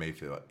about Baker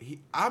Mayfield.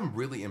 I'm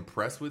really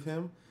impressed with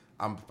him.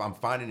 I'm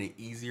finding it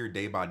easier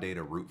day by day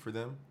to root for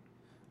them.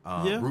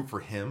 Root for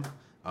him.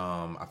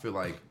 I feel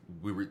like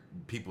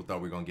people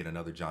thought we were gonna get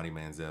another Johnny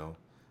Manziel.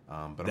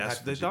 But That's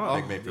I'm what they happy to thought.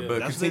 Baker Mayfield. Yeah, But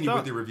that's what they continue thought.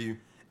 with the review.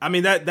 I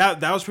mean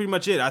that was pretty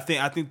much it. I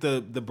think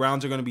the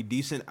Browns are going to be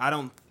decent.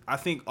 I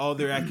think all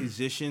their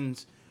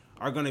acquisitions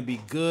are going to be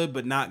good,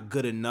 but not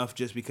good enough.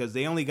 Just because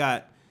they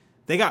got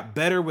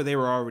better where they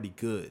were already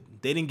good.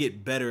 They didn't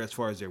get better as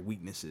far as their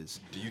weaknesses.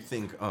 Do you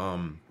think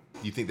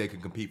they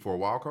can compete for a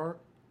wild card?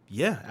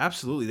 Yeah,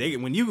 absolutely.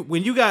 When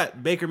you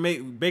got Baker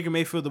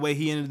Mayfield the way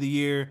he ended the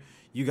year,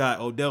 You got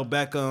Odell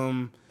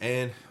Beckham.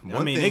 And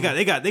I mean, they got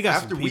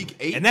after some week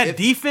people. 8, And that if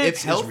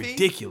defense healthy, is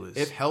ridiculous.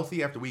 If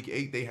healthy, after week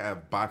 8, they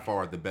have by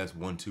far the best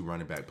 1-2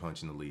 running back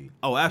punch in the league.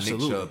 Oh,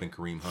 absolutely. Nick Chubb and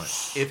Kareem Hunt.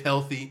 If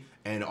healthy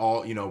and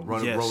all,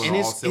 rolling Yes. all And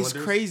it's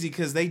cylinders. crazy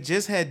because they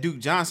just had Duke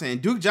Johnson,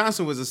 and Duke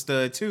Johnson was a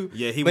stud too.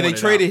 Yeah, he but they wanted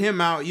traded out.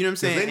 him out. You know what I'm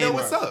saying? They know And-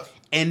 what's up.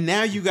 And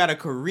now you got a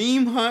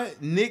Kareem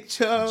Hunt, Nick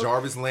Chubb,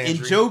 Jarvis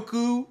Landry.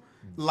 Njoku,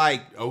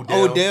 like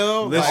Odell.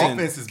 Odell. The Listen.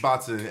 offense is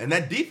about to, and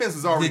that defense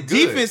is The already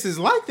good. defense is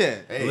like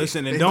that. Hey,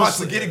 Listen, and they don't about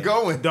to get it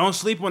going. Don't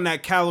sleep on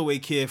that Callaway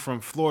kid from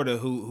Florida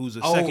who's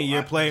a second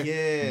year player.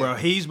 yeah. Bro,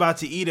 he's about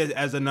to eat it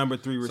as a number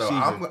 3 receiver.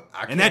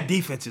 I and that can't-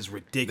 defense is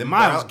ridiculous. Them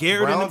Miles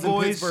Garrett and Browns the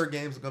boys. Pittsburgh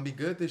games are gonna be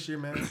good this year,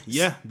 man.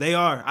 Yeah, they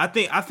are. I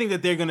think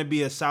that they're going to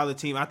be a solid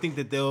team. I think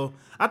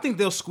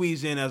they'll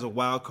squeeze in as a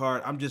wild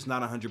card. I'm just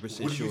not 100%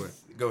 What do you sure.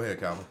 Go ahead,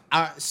 Calvin.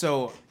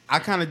 So I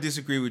kind of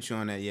disagree with you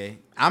on that, yeah.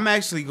 I'm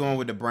actually going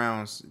with the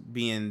Browns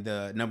being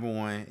the number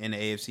 1 in the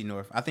AFC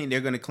North. I think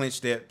they're going to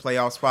clinch that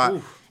playoff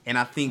spot, and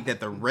I think that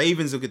the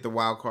Ravens will get the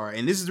wild card.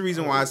 And this is the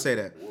reason why I say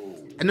that.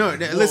 No,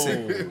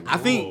 listen. I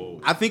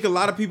think a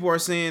lot of people are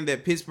saying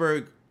that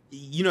Pittsburgh,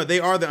 they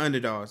are the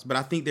underdogs, but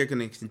I think they're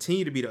going to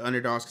continue to be the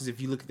underdogs because if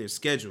you look at their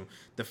schedule,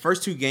 the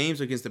first 2 games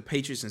are against the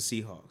Patriots and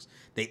Seahawks.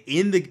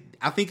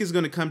 I think it's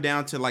going to come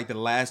down to like the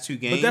last 2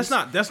 games.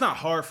 But that's not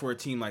hard for a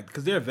team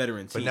because they're a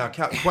veteran team. But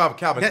now,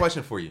 Calvin,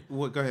 question for you.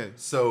 What? Go ahead.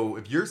 So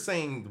if you're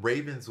saying the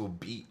Ravens will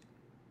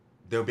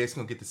they're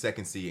basically gonna get the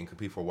 2nd seed and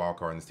compete for a wild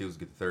card, and the Steelers will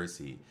get the 3rd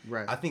seed.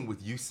 Right. I think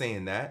with you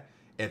saying that,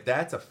 if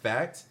that's a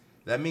fact,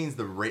 that means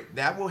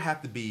that will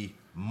have to be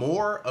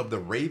more of the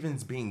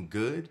Ravens being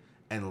good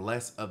and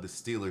less of the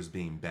Steelers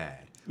being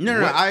bad.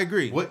 No, I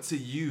agree. What to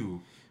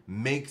you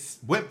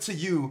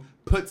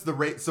puts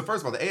the so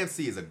first of all, the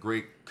AFC is a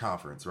great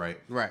conference, right?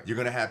 Right. You're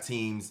gonna have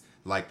teams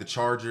like the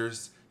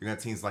Chargers. You're gonna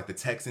have teams like the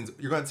Texans.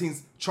 You're gonna have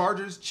teams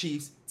Chargers,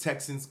 Chiefs,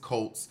 Texans,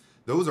 Colts.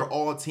 Those are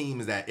all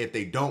teams that if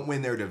they don't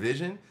win their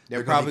division,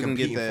 they're probably gonna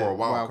gonna be get competing that for a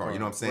wild wild card. card. You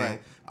know what I'm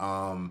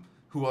saying?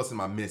 Who else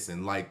am I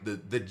missing? Like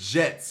the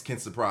Jets can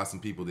surprise some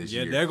people this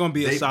year. Yeah, they're gonna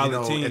be a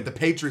solid team. If the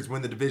Patriots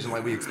win the division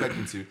like we expect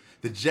them to,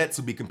 the Jets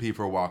will be competing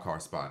for a wild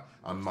card spot.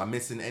 Am I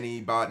missing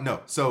anybody?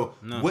 No. So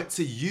what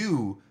to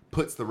you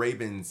puts the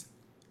Ravens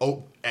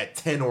at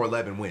 10 or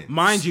 11 wins?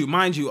 Mind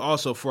you,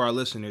 also for our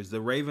listeners, the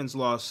Ravens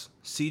lost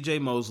C.J.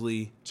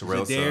 Mosley,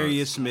 Terrell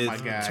Darius Suggs. Smith, Oh my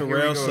God, Terrell here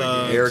we go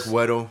Suggs, again.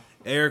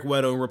 Eric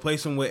Weddle. and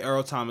replace him with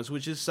Earl Thomas,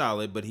 which is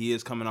solid, but he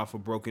is coming off a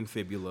broken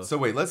fibula. So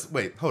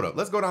hold up.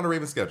 Let's go down the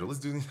Ravens schedule. Let's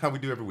do how we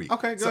do every week.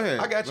 Okay, go ahead.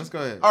 I got you. Let's go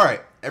ahead. All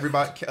right,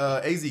 everybody.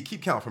 AZ,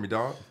 keep count for me,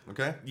 dog.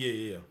 Okay.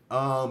 Yeah.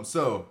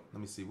 So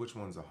let me see which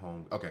one's a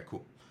home. Okay,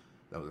 cool.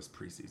 That was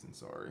preseason.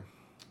 Sorry.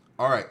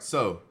 All right,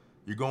 so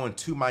you're going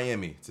to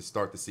Miami to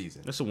start the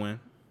season. That's a win.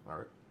 All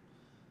right.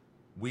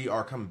 We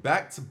are coming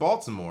back to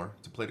Baltimore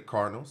to play the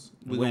Cardinals.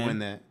 We're going to win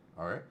that.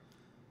 All right.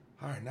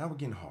 Now we're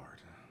getting hard.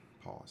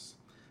 Pause.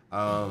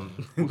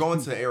 We're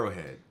going to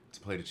Arrowhead to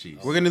play the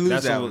Chiefs. We're going to lose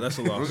That's that a- one. that's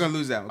a loss. We're going to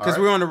lose that one because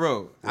All right. we're on the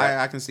road. Right.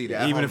 I can see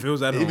that. Yeah. Even if it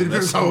was at home. Even if it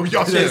was that's- home,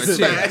 y'all Chill, just chill,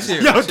 smashed.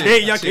 chill. Y'all Chill,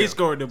 can't chill.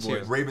 score the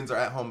boys. Ravens are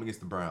at home against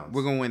the Browns.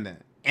 We're going to win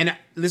that. And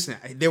listen,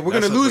 we're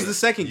going to lose the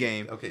second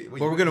game, Okay, but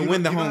we're going to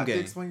win the home game.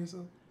 Explain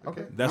yourself.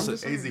 Okay. That's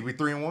AZ, we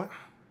 3-1.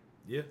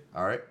 Yeah.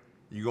 All right.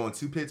 You going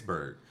to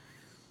Pittsburgh.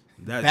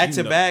 Back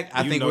to back,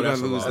 I think we're going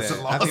to lose That's a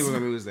that. loss. I think we're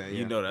going to lose that. Yeah.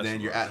 You know that's Then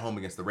a you're loss. at home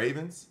against the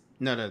Ravens.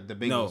 No, the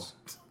Bengals.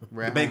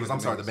 We're at The home Bengals. with I'm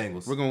sorry, the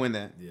Bengals. We're going to win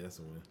that. Yeah, that's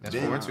a win. That's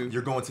Then 4-2.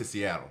 you're going to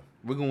Seattle.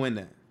 We're going to win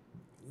that.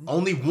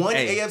 Only one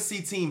Hey.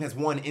 AFC team has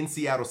won in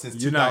Seattle since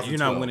You're 2012.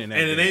 not winning that.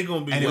 And it game. ain't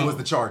gonna be. And it well. was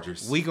the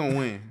Chargers. We going to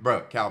win.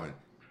 Bro, Calvin,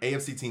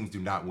 AFC teams do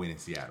not win in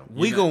Seattle.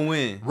 We going to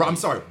win. I'm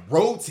sorry,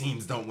 road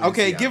teams don't win in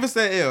Okay, Seattle. give us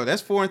that L.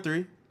 That's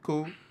 4-3.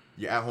 Cool.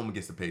 You're at home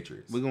against the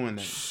Patriots. We're going to win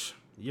that.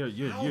 You're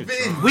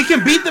We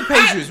can beat the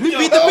Patriots. We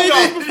beat the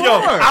Patriots before.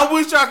 I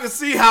wish y'all could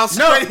see how No,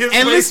 straight his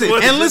and face listen,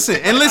 was.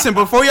 and listen.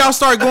 Before y'all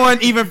start going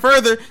even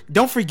further,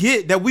 don't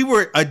forget that we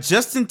were a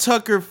Justin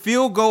Tucker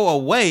field goal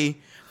away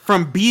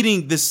from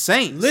beating the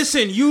Saints.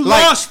 Listen, you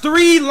Like- lost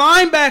 3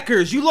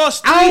 linebackers. You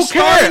lost 3 I don't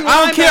care. starting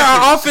I don't care. linebackers.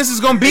 Our offense is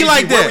gonna be Easy,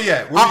 like where that. we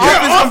at? Where Our we at?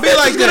 offense gonna be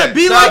like gonna that.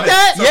 be Calvin, like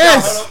that? so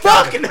Yes.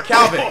 Calvin,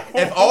 Calvin,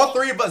 if all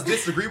three of us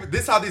disagree with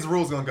this, is how these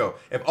rules gonna go.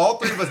 If all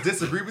three of us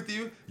disagree with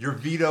you, you're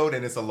vetoed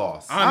and it's a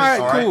loss. All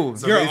right, cool.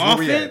 So Your Maze, where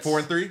we at? offense?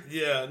 4-3.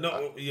 Yeah,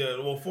 no, yeah.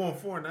 Well,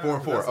 4-4 now.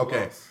 4-4. That's a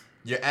Okay. loss.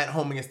 You're at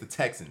home against the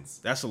Texans.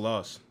 That's a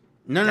loss.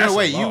 No, That's a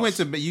wait. You loss.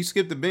 you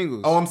skipped the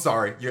Bengals. Oh, I'm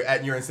sorry. You're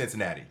in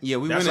Cincinnati. yeah,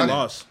 we That's went a in.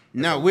 loss.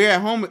 No, we're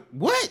at home.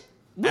 What?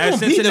 We At gonna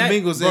beat the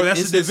Cincinnati- Bengals. bro. That's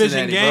in a division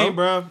Cincinnati, game,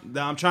 bro.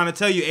 I'm trying to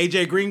tell you,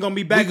 AJ Green gonna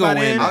be back We gonna by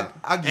win then. that.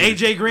 I'll give you-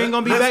 AJ Green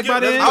gonna be Let's back by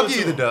get- let's then. I'll give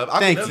you the dub.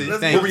 Thank I'll give you, the-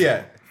 thank Where we you.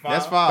 at?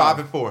 That's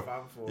 5-4.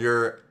 5-4.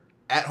 You're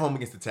at home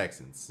against the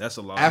Texans. That's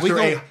a loss. After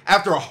We gon-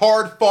 after a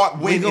hard fought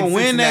win We in gonna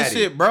win that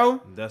Cincinnati. shit, bro.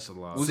 That's a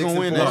loss. We 6 gonna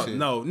win and that 4. shit.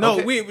 No.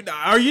 Okay.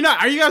 Are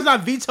you guys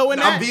not vetoing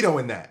that? I'm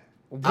vetoing that.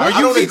 Are I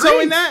you don't vetoing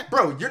agree. that?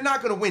 Bro, you're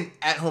not going to win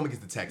at home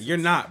against the Texans. You're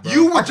not, bro.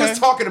 You were Okay.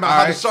 just talking about All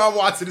how right. Deshaun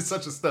Watson is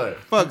such a stud.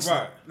 Fuck.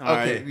 Right. All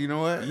right. Okay. You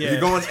know what? Yeah. You're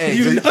going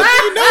You know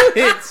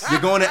it. You're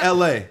going to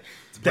LA to play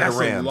That's the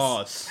Rams. a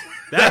loss.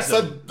 That's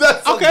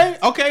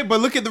Okay,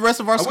 but look at the rest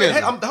of our Wait, schedule.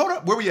 hey, hold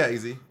up. Where we at,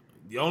 Easy?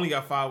 You only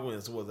got 5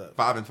 wins. So what's that?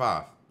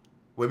 5-5.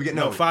 Wait, we get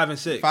No, 5 and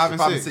 6. 5 and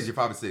 5 and 6. 6. You're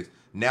 5 and 6.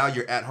 Now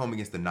you're at home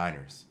against the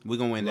Niners. We're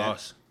gonna win that.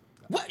 Loss.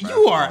 What?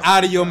 You are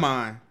out of your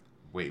mind.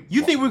 Wait,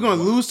 You think we're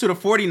gonna lose to the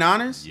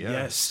 49ers? Yeah.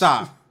 Yes.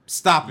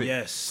 Stop it.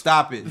 Yes.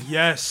 Stop it.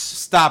 Yes.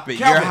 Stop it.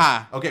 Calvin. You're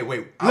high. Okay,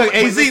 wait. Look,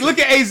 AZ. listen. Look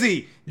at AZ.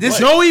 This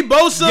Joey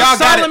Bosa,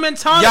 Solomon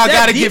Thomas. Y'all that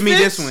gotta give me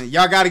defense? this one.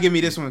 Y'all gotta give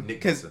me this one.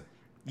 Nick Cause Bosa.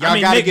 y'all I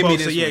mean, gotta Nick give me Bosa,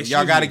 this yeah, one. excuse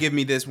Y'all gotta me. give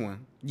me this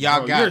one. Y'all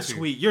Bro, got you're to.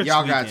 sweet. You're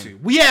y'all tweaking. got to.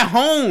 We at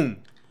home.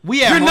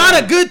 We at You're home.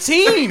 not a good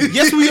team.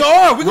 Yes, we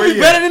are. We're gonna Where be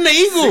you better at? than the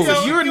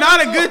Eagles. You're not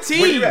a good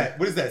Where you team. at?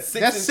 What is that? 6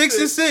 That's and 6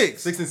 and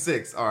 6. 6 and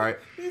 6. All right.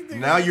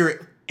 Now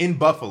you're in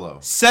Buffalo.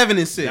 7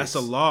 and 6. That's a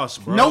loss,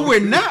 bro. No, we're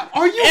not.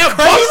 Are you Yeah,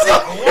 crazy?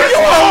 You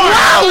are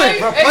wildin'.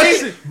 Bro,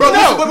 Listen, bro, no.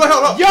 listen, wait,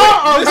 hold on. Y'all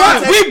are Listen,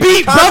 wild. We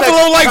beat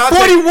Buffalo like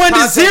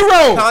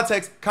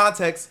 41-0.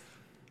 Context.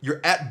 You're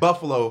at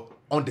Buffalo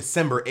on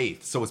December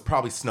 8th, so it's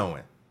probably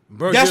snowing.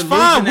 Bro, That's you're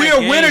fine. losing We're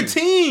that a winner game.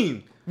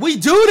 team. We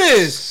do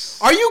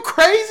this. Are you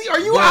crazy? Are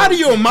you out of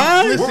your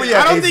mind? Where we I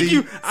at, don't AZ? think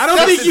you. I don't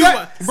Seven think you.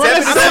 and Bro,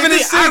 seven that's and 7 and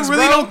 6. 6. I really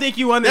bro. don't think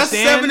you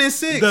understand. That's 7 and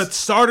 6. The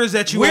starters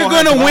that you. We're all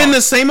gonna have win the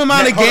lost. same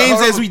amount of Hold on, games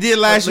hold on. as we did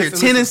last year. Listen,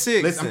 10 and listen,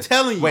 6. listen. I'm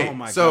telling you. Wait, Oh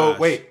my so gosh.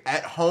 wait,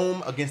 at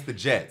home against the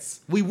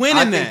Jets. We winning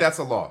I think that. that's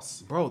a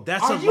loss. Bro,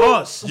 that's Are a you-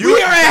 loss.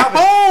 We are at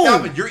home.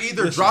 Calvin, you're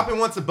either dropping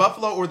one to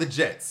Buffalo or the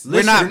Jets.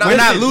 We're not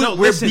losing. No,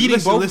 We're listen, beating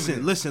listen, both. listen, of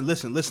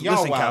them. listen, Y'all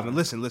listen, wild. Calvin.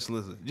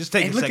 Listen. Just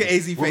take Hey, a look second. at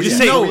AZ Where face. we Just at?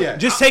 take, Where we at?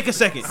 just take a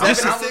second. 7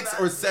 Just, and 6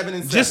 or 7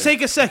 and 7? just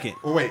take a second.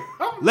 Oh, wait.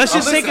 Let's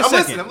just take a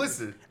second. I'm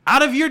listening.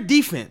 Out of your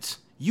defense,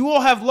 you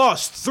all have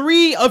lost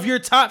 3 of your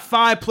top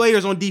 5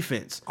 players on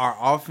defense. Our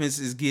offense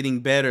is getting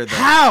better though.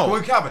 How?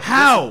 Wait, Calvin.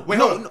 How? Listen. Wait,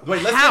 No, hold on.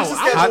 Wait, let's how? finish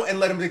the schedule and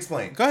let him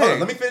explain. Go Hold ahead. on,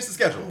 let me finish the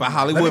schedule. By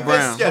Hollywood Let me finish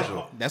Brown. the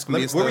schedule. That's gonna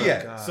be a Where we stud.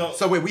 at? So-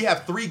 So wait, we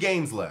have 3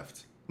 games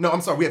left. No,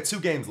 I'm sorry. We have 2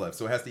 games left,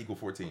 so it has to equal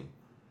 14.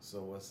 So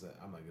what's that?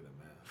 I'm not good at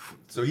math.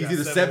 So he's got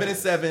either 7 7 and wins.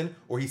 7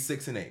 or he's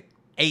 6 and 8.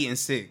 8 and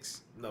 6.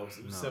 No,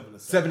 7 and 7.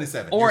 7 and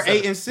 7. Or You're 7.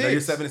 8 and 6. No,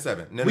 you're 7 and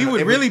 7. No, We would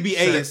it really be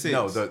 8 and 6.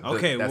 No,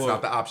 Okay, that's well-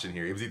 not the option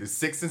here. It was either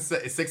 6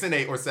 and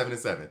 8 or 7 and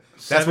 7.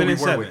 That's 7 what we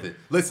and were 7. with it.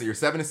 Listen, you're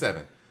 7 and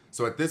 7.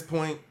 So at this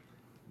point,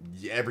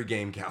 every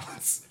game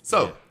counts.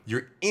 So Yeah.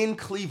 you're in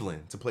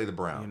Cleveland to play the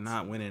Browns. You're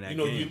not winning that You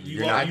know, game. you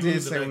You're are- not- you I did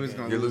losing say that we was game.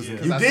 gonna You're lose. losing.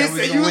 because You I did said we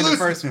say was you gonna were win the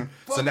losing. first one.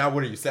 So now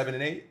what are you, 7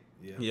 and 8?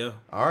 Yeah.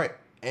 All right.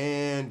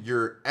 And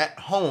you're at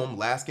home,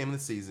 last game of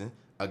the season,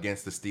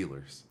 against the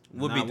Steelers.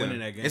 We'll Not beat them. winning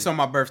that game. It's on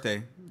my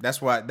birthday.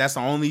 That's why. That's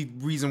the only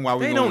reason why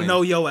we. They gonna don't win.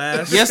 know your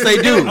ass. Yes,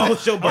 they do. Oh,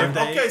 it's your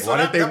birthday. Okay, so Why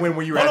that- didn't they win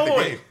when you were hold at on,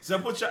 the wait. game? So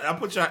I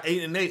put y'all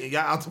 8 and 8, and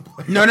y'all out to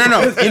play. No.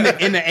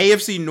 In the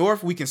AFC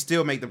North, we can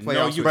still make the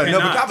playoffs. you with Right, them. no,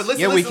 but cannot. Calvin,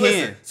 listen, Yeah, we listen,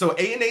 listen. can. So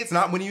 8 and 8 is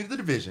not winning you the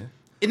division.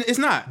 It's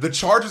not. The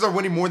Chargers are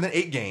winning more than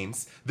 8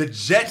 games. The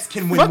Jets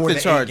can win Fuck more the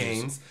than Chargers. 8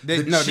 games.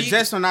 The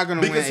Jets are not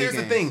gonna win Because 8 here's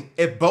the games. thing: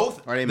 if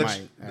both Or they the,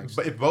 might,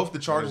 actually. if both the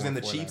Chargers They and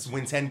the won 4 Chiefs last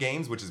win 10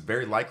 games, which is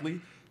very likely,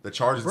 the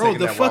Chargers Bro, taking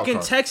the that wild fucking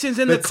card. Texans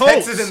and the the Colts.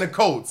 Texans and the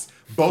Colts.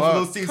 Both of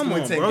those teams Come can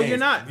win on, 10 bro, games. you're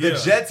not- The Yeah.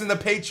 Jets and the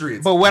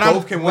Patriots. But what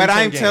both can win 10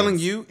 I'm games. telling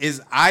you is,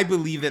 I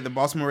believe that the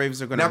Baltimore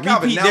Ravens are going to Now,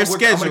 Calvin, repeat now their I'm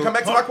schedule going to come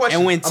back to my question.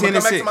 and win I'm 10 gonna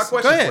and come 6. back to my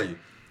Go question ahead. for you.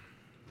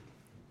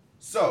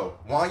 So,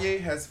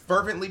 Wanye has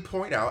fervently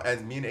pointed out,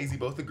 as me and AZ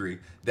both agree,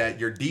 that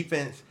your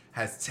defense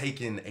has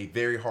taken a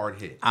very hard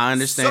hit. I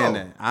understand So-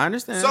 that. I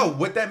understand. So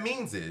what that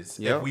means is,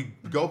 Yep. if we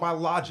go by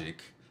logic,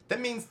 that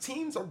means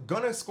teams are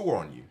gonna score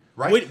on you,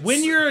 right?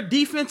 When you're a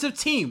defensive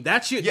team,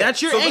 that's your Yeah,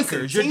 that's your so anchor.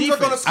 listen, It's your teams are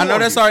gonna defense. score I know on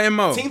that's you. our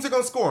MO. Teams are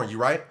gonna score on you,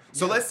 right?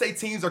 So let's say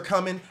teams are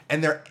coming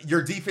and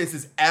your defense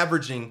is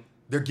averaging,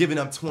 they're giving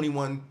up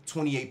 21,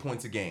 28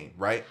 points a game,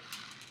 right?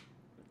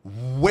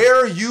 Where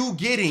are you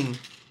getting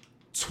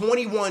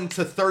 21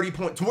 to 30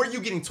 points? Where are you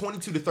getting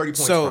 22 to 30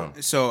 points from?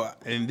 So,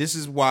 and this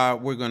is why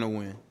we're gonna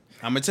win.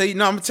 I'm gonna tell you.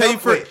 No, I'm gonna tell you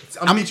for. Wait,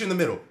 I'm gonna meet you in the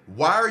middle.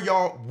 Where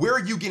are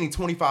you getting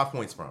 25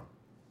 points from?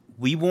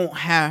 We won't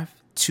have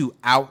to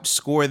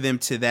outscore them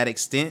to that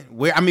extent.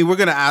 We're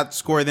gonna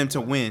outscore them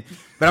to win.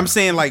 But I'm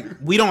saying, like,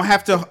 we don't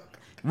have to.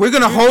 We're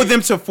gonna hold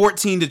them to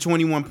 14 to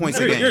 21 points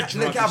a game. You're Now,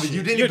 drunk Calvin, as you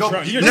shit. didn't You're go.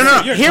 drunk. you- You're No,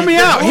 drunk. no, hear me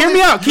out. Hear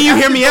me out. Can you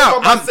hear me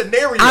out?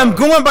 Scenario. I'm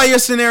going by your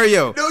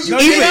scenario. No, you Even-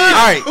 didn't. All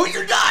right. No,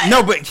 you're not.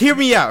 No, but hear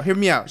me out. Hear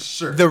me out.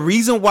 Sure. The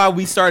reason why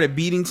we started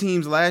beating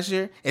teams last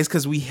year is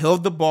because we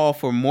held the ball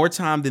for more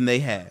time than they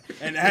had.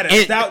 And had a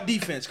And- stout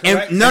defense, And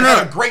correct? no, You no,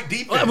 had no. a great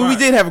defense. But we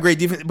did have a great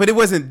defense, but it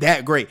wasn't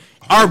that great.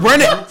 Our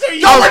running.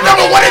 Y'all were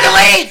number 1 in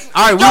the league.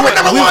 All right, Y'all were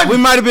number 1. we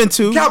might have been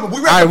 2. Calvin,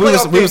 we were All at right, the we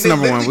was playoff game. They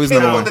number 1. We literally was came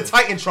number on 1. the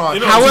Titantron. You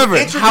know, However,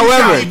 Introduce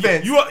however- your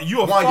defense. You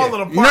are Wanye.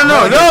 falling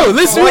apart. No,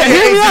 listen, Wanye,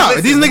 hear me listen, out.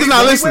 These niggas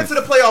not we listening. went to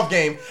the playoff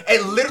game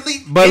and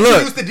literally But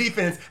introduced look. the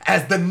defense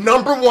as the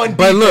number 1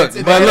 But look, defense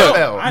in but the look,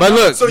 NFL. but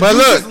look, So but you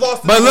look, just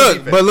lost to but the look,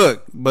 defense. but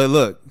look, but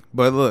look,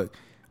 but look.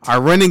 Our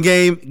running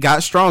game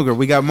got stronger.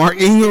 We got Mark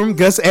Ingram,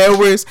 Gus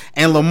Edwards,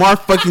 and Lamar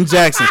fucking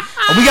Jackson.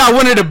 We got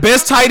one of the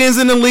best tight ends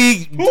in the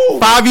league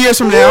 5 years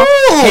from now.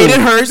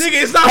 Hayden Hurst.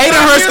 Nigga, it's not Hayden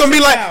 5 Hurst years gonna be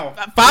from like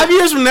now. 5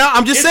 years from now.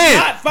 I'm just It's saying.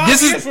 not 5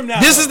 This years is from now,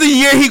 this is though. the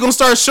year he gonna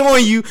start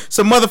showing you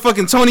some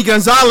motherfucking Tony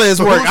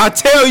Gonzalez work. I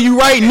tell you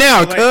right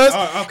now, wait, cuz.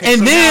 okay, And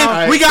so then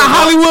now- we got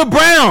Hollywood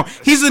Brown.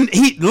 He's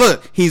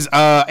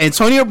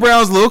Antonio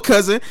Brown's little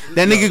cousin.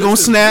 That nigga gonna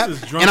snap.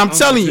 this is drunk And I'm uncle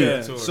telling you.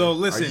 Yeah. So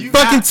listen,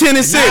 Fucking 10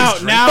 and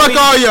 6. Now Fuck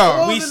all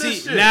y'all.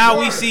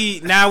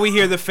 We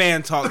hear the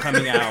fan talk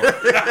coming out.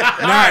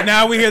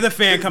 now we hear the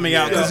fan coming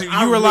out because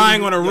you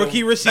relying on a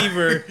rookie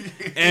receiver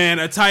and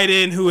a tight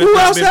end who Who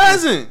else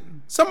hasn't?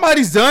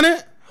 Somebody's done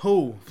it.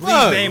 Who? Please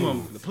Fuck. name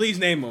them. Please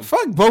name them.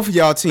 Fuck both of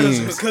y'all teams.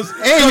 Because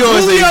And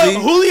yours, AZ.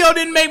 Julio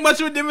didn't make much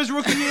of a difference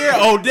rookie year.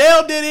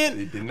 Odell didn't.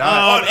 He did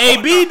not.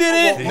 AB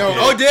didn't.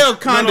 No, Odell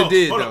kinda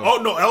did hold on.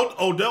 though. Oh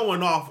no, Odell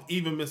went off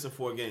even missing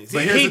 4 games.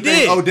 But He- here's he the thing.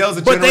 did, Odell's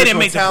a but they didn't generational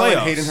make the talent.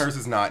 playoffs. Hayden Hurst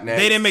is not. Next.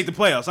 They didn't make the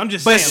playoffs. I'm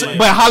just But saying.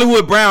 but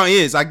Hollywood Brown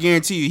is. I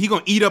guarantee you, he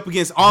gonna eat up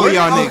against all Where of did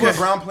y'all Hollywood niggas.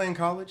 Brown play in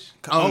college?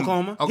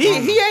 Oklahoma. Oklahoma.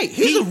 He ain't.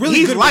 He's a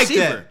really good like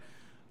receiver. that.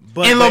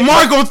 But And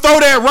Lamar gonna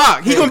throw that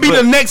rock. He gonna be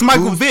the next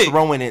Michael Who's Vick.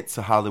 throwing it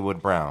to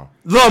Hollywood Brown?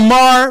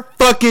 Lamar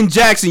fucking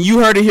Jackson. You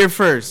heard it here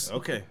first.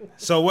 Okay.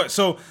 So what?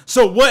 So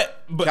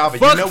what? But Calvin,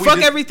 fuck, you know we fuck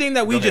just- everything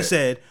that we Go just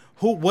ahead. said.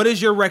 What is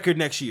your record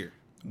next year?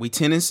 We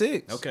 10 and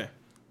 6. Okay.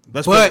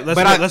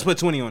 Let's put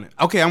 20 on it.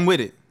 Okay, I'm with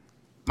it.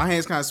 My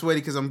hand's kind of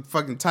sweaty because I'm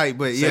fucking tight,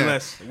 but Say yeah.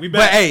 less. We But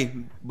back. hey,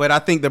 but I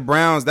think the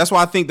Browns. That's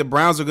why I think the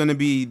Browns are going to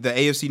be the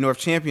AFC North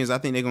champions. I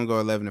think they're going to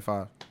go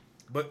 11-5.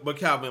 But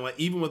Calvin, like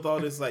even with all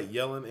this like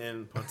yelling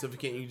and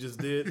pontificating you just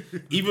did,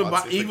 even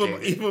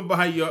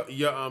by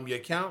your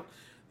count,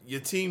 your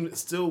team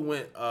still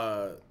went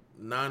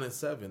 9 and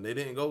 7. They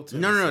didn't go 10.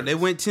 No. They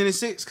went 10 and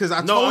 6 because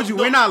I No, told you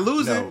no. we're not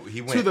losing No,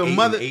 he went to the 8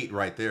 mother. and 8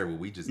 right there. What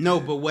we just No,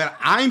 did. but what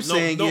I'm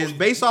saying no, is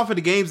based off of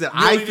the games that you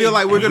I only feel did-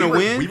 like we're we gonna were-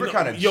 win. we were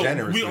kinda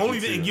generous We with only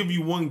you, didn't too. give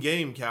you one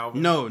game,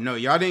 Calvin. No,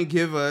 y'all didn't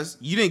give us.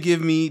 You didn't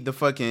give me the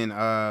fucking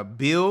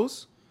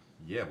Bills.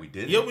 Yeah, we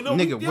did. Yeah, we know.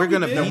 Nigga, yeah, we're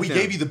gonna did. No, beat we them.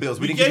 gave you the Bills.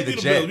 We We didn't give gave you the you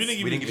the Jets. Bills. We didn't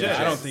give you the the Jets.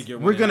 I don't think you're.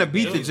 We're gonna winning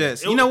beat that the game.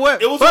 Jets. It You know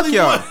what? it was Fuck only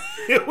y'all. one.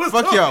 It was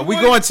Fuck only y'all. We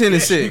one going 10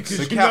 and game. 6.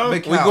 But You Cal, know?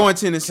 but Cal, We're going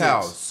 10 and 6.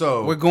 Cal,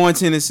 so We're going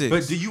 10 and 6.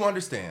 But do you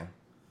understand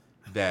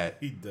that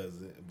He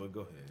doesn't. But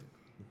go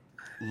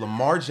ahead.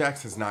 Lamar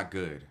Jackson's not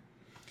good?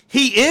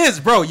 He is,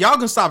 bro. Y'all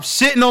gonna stop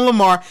shitting on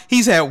Lamar.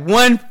 He's had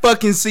one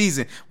fucking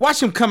season.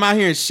 Watch him come out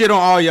here and shit on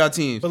all y'all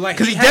teams. But, like,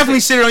 because he he definitely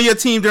hasn't- shitted on your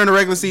team during the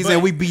regular season But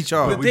and we beat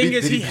y'all. The we thing beat-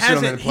 is, did he he shit on them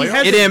in hasn't. the He playoffs?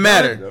 hasn't. It didn't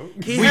matter.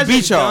 He We hasn't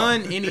beat y'all.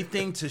 done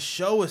anything to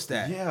show us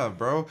that. Yeah,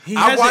 bro. He I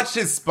hasn't- watched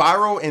his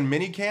spiral in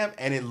minicamp,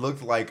 and it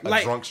looked like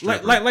a drunk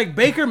stripper. like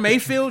Baker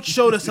Mayfield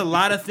showed us a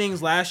lot of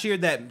things last year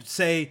that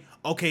say,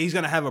 okay, he's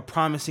gonna have a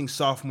promising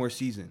sophomore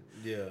season.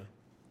 Yeah.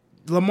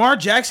 Lamar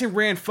Jackson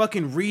ran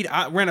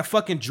a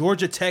fucking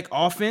Georgia Tech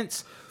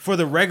offense for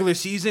the regular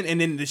season,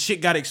 and then the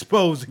shit got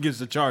exposed against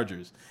the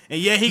Chargers.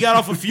 And yeah, he got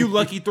off a few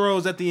lucky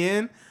throws at the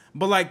end,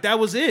 but like that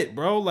was it,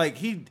 bro. Like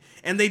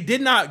they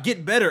did not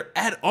get better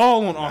at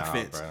all on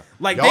offense. bro.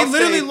 Like Y'all they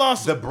literally say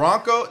lost the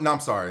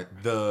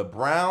the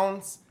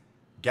Browns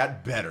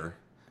got better.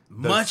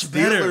 The Much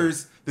better.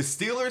 The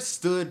Steelers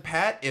stood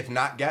pat, if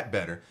not got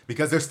better,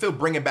 because they're still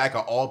bringing back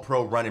an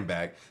All-Pro running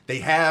back. They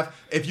have.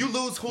 If you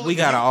lose Julio, We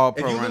got an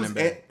All-Pro if you running lose-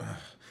 back.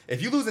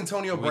 If you lose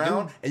Antonio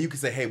Brown, and you can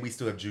say, "Hey, we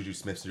still have Juju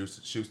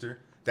Smith-Schuster,"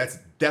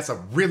 that's a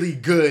really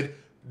good,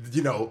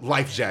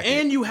 life jacket.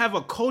 And you have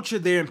a culture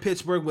there in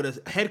Pittsburgh with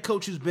a head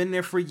coach who's been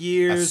there for a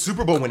years.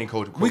 Super Bowl winning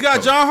coach. We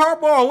got John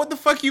Harbaugh. What the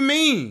fuck you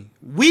mean?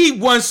 We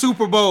won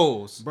Super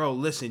Bowls. Bro,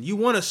 listen, you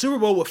won a Super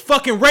Bowl with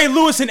fucking Ray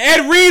Lewis and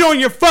Ed Reed on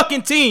your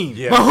fucking team.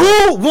 Yeah. But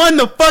who won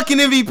the fucking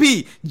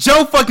MVP?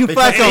 Joe fucking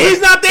Flacco. And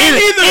he's not there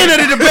either.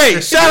 End of the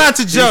debate. Shout out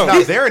to He's Joe.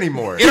 not there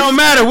anymore. It don't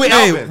matter. We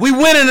Calvin.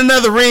 winning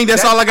another ring.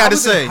 That's all I got to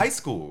was in say. high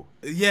school.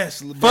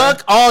 Yes. bro.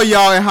 Fuck all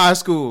y'all in high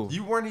school.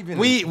 You weren't even.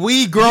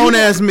 We grown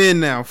ass men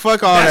now.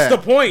 Fuck all That's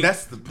that. the point.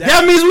 That's the.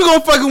 That means we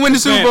gonna fucking win the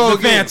Super Bowl The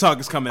fan again. talk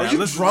is coming out. you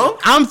Let's-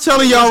 drunk? I'm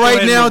telling y'all Let's go right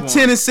ahead and now, move on.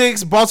 10 and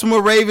 6,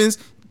 Baltimore Ravens,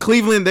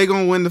 Cleveland, they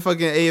gonna win the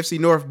fucking AFC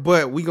North,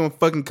 but we gonna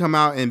fucking come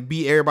out and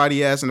beat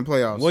everybody ass in the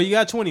playoffs. Well, you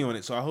got 20 on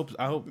it, so I hope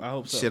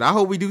so. Shit, I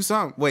hope we do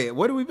something. Wait,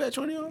 what do we bet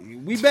 20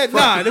 on? We bet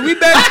 20. We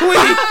bet 20.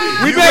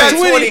 We You bet bet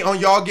 20. 20 on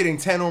y'all getting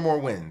 10 or more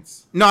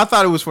wins. No, I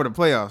thought it was for the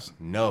playoffs.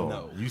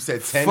 No. You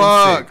said 10 and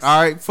Fuck. 6.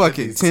 All right, fuck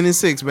it. Please. 10 and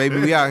 6, baby.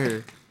 We out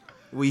here.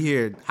 We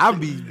here. I'll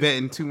be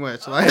betting too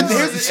much. Like, And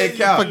here's the,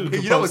 Cal, fucking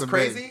you know what's compulsive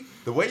crazy?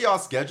 The way y'all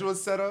schedule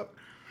is set up,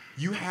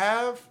 you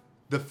have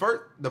the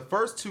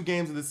first 2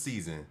 games of the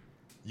season,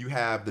 you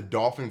have the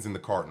Dolphins and the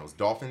Cardinals.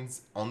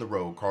 Dolphins on the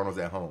road, Cardinals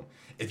at home.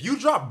 If you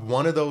drop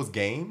one of those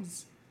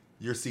games,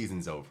 your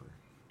season's over.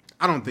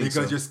 I don't think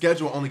because so. your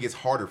schedule only gets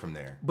harder from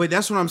there. But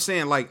that's what I'm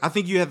saying. Like, I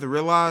think you have to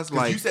realize,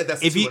 like, you said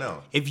that's if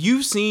 2-0. if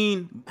you've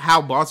seen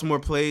how Baltimore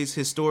plays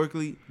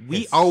historically, we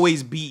Yes.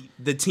 always beat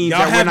the teams Y'all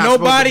that we're have not supposed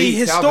to nobody beat.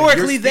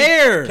 historically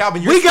there.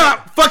 Calvin, We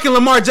got fucking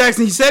Lamar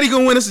Jackson. He said he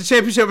gonna win us a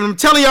championship, and I'm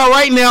telling y'all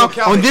right now, So,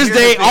 Calvin, on this here's the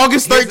day, thing.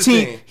 August Here's the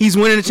 13th, thing. he's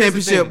winning the Here's the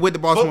championship thing. with the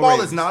Baltimore Football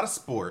Ravens. is not a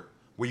sport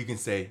where you can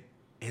say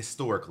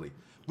historically.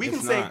 We It's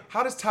can say, not.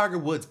 how does Tiger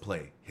Woods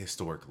play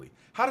historically?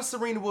 How does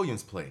Serena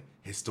Williams play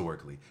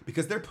historically?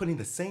 Because they're putting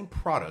the same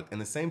product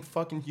and the same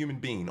fucking human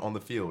being on the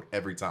field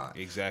every time.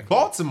 Exactly.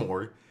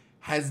 Baltimore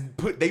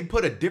they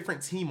put a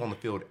different team on the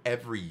field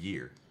every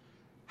year.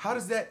 How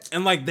does that?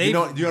 And like they, do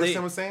you understand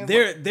what I'm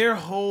saying? Their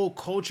whole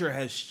culture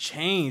has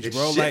changed, It's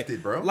bro.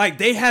 shifted, bro. Like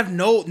they have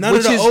none of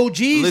Which the is-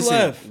 OGs listen,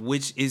 left.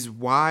 Which is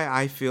why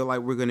I feel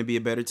like we're gonna be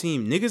a better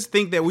team. Niggas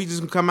think that we just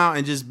gonna come out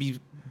and just be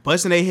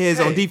busting their heads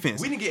Hey, on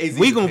defense. we didn't get AZ's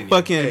We gonna opinion.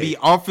 fucking Hey, be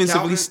offensively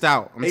Calvin,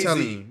 stout. I'm AZ,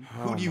 telling you.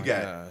 Who do you my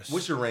got? gosh.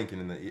 What's your ranking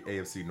in the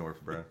AFC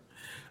North, bro?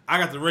 I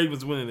got the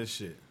Ravens winning this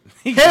shit.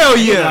 Hell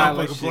yeah. Nah,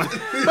 like shit.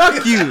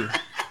 Fuck you.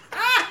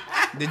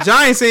 The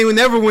Giants ain't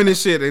never win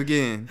this shit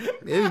again.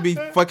 It'll be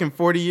fucking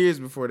 40 years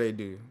before they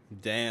do.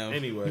 Damn.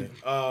 Anyway,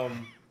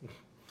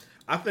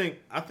 I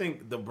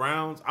think the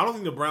Browns. I don't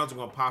think the Browns are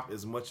gonna pop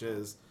as much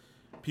as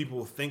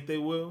people think they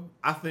will.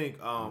 I think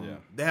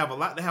they have a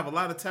lot. They have a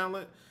lot of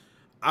talent.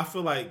 I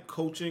feel like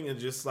coaching and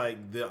just like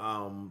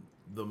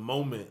the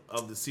moment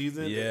of the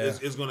season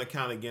is going to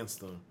count against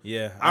them.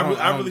 Yeah,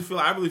 I really feel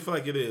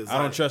like it is. I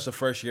don't trust a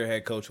first year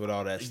head coach with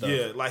all that stuff.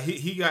 Yeah, like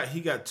he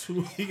got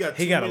too a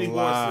many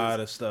lot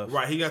horses. of stuff.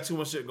 Right, he got too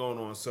much shit going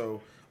on.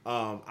 So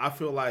I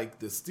feel like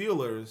the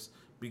Steelers,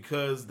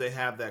 because they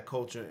have that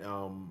culture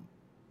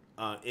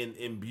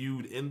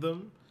imbued in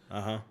them,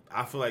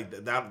 I feel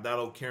like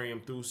that'll carry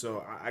them through.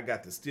 So I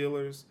got the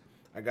Steelers,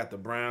 I got the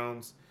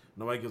Browns.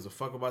 Nobody gives a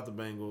fuck about the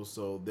Bengals,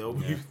 so they'll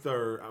be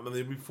third.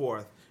 They'll be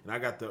fourth, and I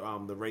got the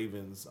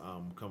Ravens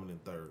coming in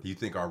third. Do you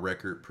think our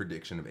record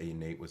prediction of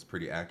 8-8 was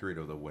pretty accurate,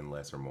 or they'll win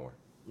less or more?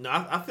 No,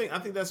 I think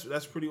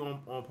that's pretty on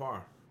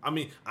par. I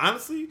mean,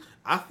 honestly,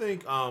 I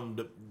think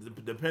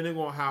depending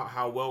on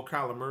how well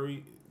Kyler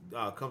Murray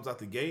comes out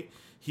the gate,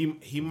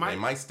 he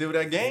might steal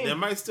that game. They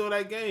might steal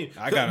that game.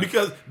 I got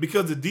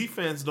because the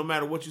defense, no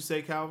matter what you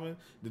say, Calvin,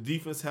 the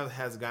defense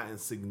has gotten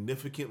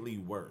significantly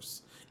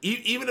worse.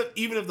 Even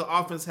if the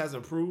offense has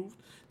improved,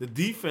 the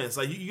defense,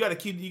 like you gotta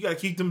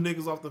keep them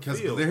niggas off the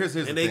field. Here's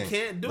and the they thing.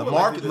 can't do Lamar, it.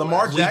 Like they did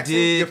Lamar last Jackson, We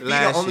did your feet are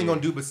last only year.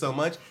 gonna do but so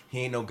much. He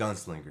ain't no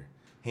gunslinger.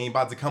 He ain't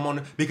about to come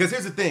on. Because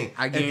here's the thing.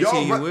 I If guarantee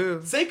y'all you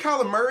will. Say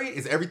Kyler Murray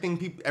is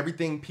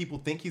everything people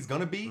think he's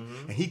gonna be,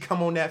 and he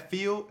come on that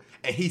field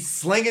and he's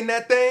slinging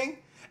that thing.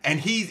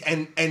 And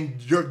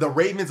the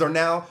Ravens are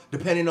now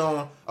depending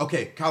on,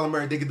 okay, Kyler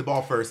Murray, they get the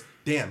ball first.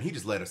 Damn, he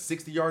just led a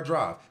 60-yard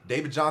drive.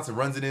 David Johnson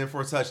runs it in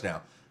for a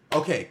touchdown.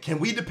 Okay, can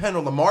we depend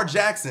on Lamar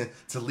Jackson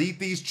to lead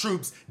these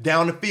troops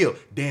down the field?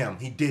 Damn,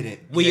 he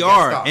didn't. We They got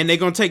are. stopped. And they're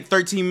going to take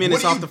 13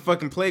 minutes What do off you- the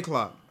fucking play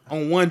clock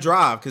on one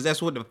drive because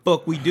that's what the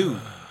fuck we do.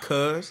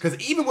 Cuz. Because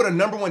even with a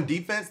number one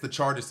defense, the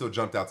Chargers still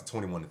jumped out to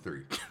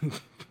 21-3.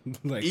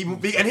 Like,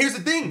 And here's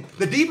the thing: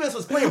 the defense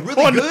was playing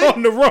really On- good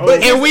on the road.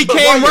 but And we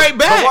came right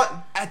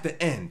back. at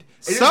the end.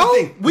 And here's So, the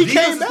thing, we the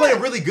defense came was back.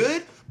 playing really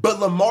good, but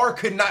Lamar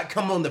could not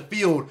come on the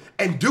field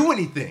and do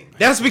anything.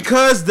 That's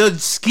because the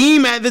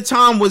scheme at the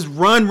time was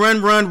run,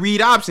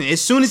 read option. As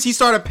soon as he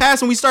started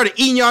passing, we started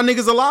eating y'all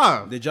niggas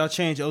alive. did y'all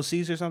change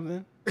OCs or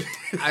something?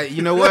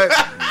 You know what?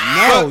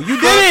 No, you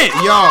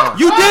didn't. Y'all.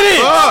 You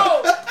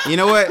didn't. You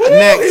know what?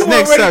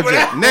 Next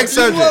subject. Next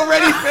subject.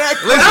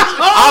 Listen,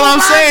 all I'm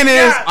saying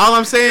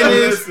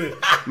is, Listen,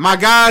 my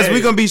guys, Hey,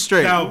 we gonna be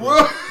straight. Calvin,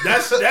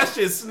 that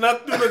shit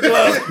snuck through the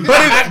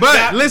glove.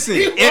 But listen,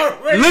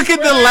 look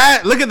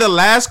at the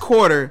last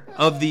quarter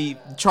of the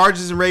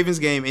Chargers and Ravens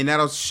game, and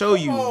that'll show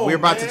you on, we're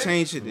about man. to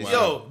change it. This year.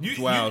 Yo,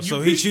 Wow. you So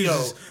beat-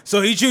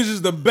 he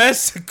chooses the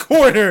best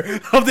quarter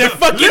of their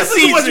fucking Listen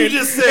season. to what you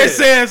just said. It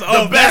says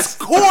the best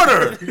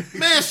quarter.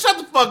 Man, shut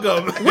the fuck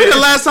up. Man. When the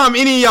last time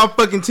any of y'all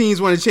fucking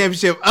teams won a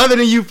championship other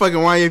than you fucking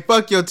Wanye?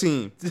 Fuck your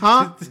team.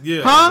 Huh?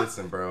 Yeah. Huh?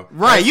 Listen, bro.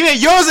 Right.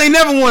 Yours ain't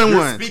never won You're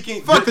one.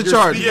 speaking. Fuck the you're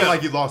Chargers. speaking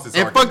like you lost this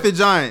And argument. fuck the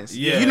Giants.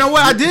 Yeah. You know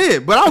what? I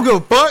did, but I don't give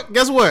a fuck.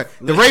 Guess what?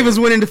 The Ravens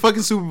winning the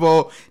fucking Super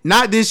Bowl.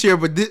 Not this year,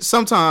 but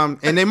sometime.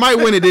 And they might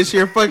win it this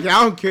year. Fuck it.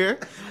 I don't care.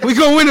 We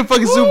gonna win the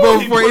fucking Super Bowl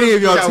before any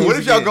of y'all Yeah, teams. what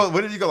if y'all again. go?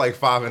 What if you go like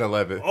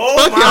 5-11? Oh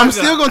Fuck it. my I'm God.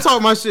 still gonna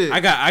talk my shit. I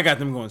got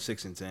them going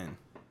 6-10.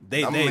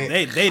 They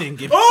didn't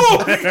get.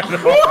 Oh,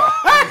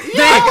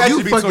 I got you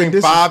you fucking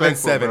between 5 and disrespectful,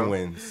 7 bro.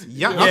 wins.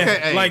 Yeah, Yeah, okay.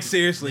 Hey, like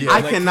seriously. I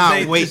like, cannot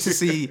they- wait to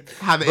see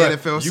how the But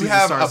NFL you season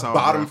have starts a off,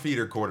 bottom bro.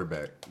 feeder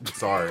quarterback.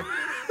 Sorry.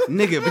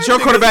 Nigga, but your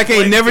quarterback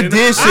ain't never did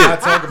I shit.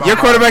 talk about Your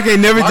quarterback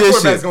ain't never my did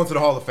quarterback's shit. going to the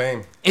Hall of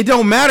Fame. It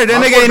don't matter. That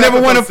My nigga ain't never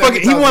quarterback won a will throw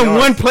fucking. He 7,000 won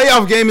one yards.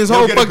 playoff game his He'll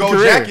whole get a fucking gold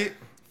career. jacket.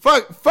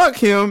 Fuck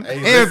him Hey,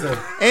 listen.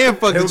 and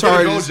fuck the He'll get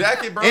a gold Chargers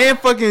jacket, bro. and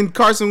fucking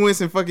Carson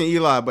Wentz and fucking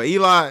Eli. But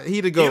Eli,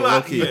 he the GOAT, Eli,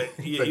 low-key. yeah,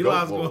 The Eli's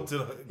GOAT. going to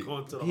the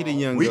He the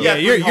Hall. young We GOAT.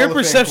 got Yeah, three Hall your of Fame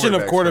perception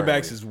of quarterbacks quarterbacks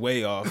currently. is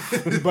way off.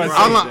 But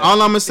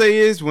All I'm gonna say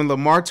is when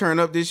Lamar turn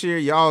up this year,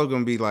 y'all are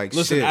gonna be like,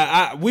 listen, shit.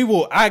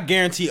 I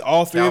guarantee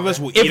all three of us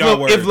will if, eat our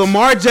words. if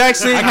Lamar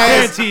Jackson I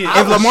has, guarantee it. if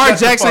I will Lamar shut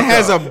the Jackson fuck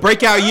has up. a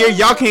breakout year,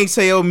 y'all can't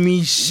say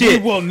me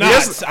shit. We will not.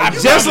 Just, I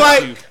just promise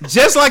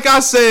like I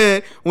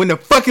said when the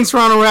fucking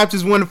Toronto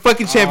Raptors won the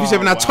fucking championship,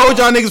 and I wow. told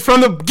y'all niggas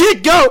from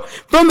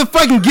the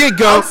fucking get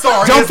go, I'm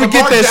sorry. don't is forget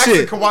Lamar that Jackson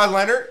shit. Kawhi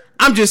Leonard.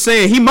 I'm just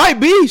saying he might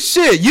be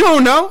shit. You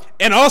don't know.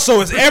 And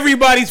also, is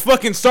everybody's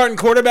fucking starting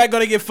quarterback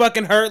gonna get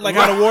fucking hurt like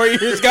how the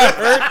Warriors got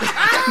hurt?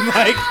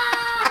 Like,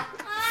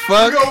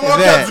 Fuck You gonna walk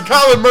that. up to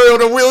Colin Murray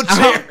on a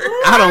wheelchair?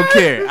 I don't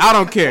care. I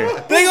don't care.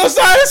 they gonna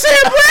start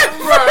Sam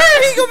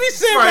Bradford. He gonna be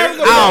Sam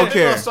Bradford. I don't They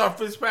care. gonna start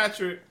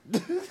Fitzpatrick.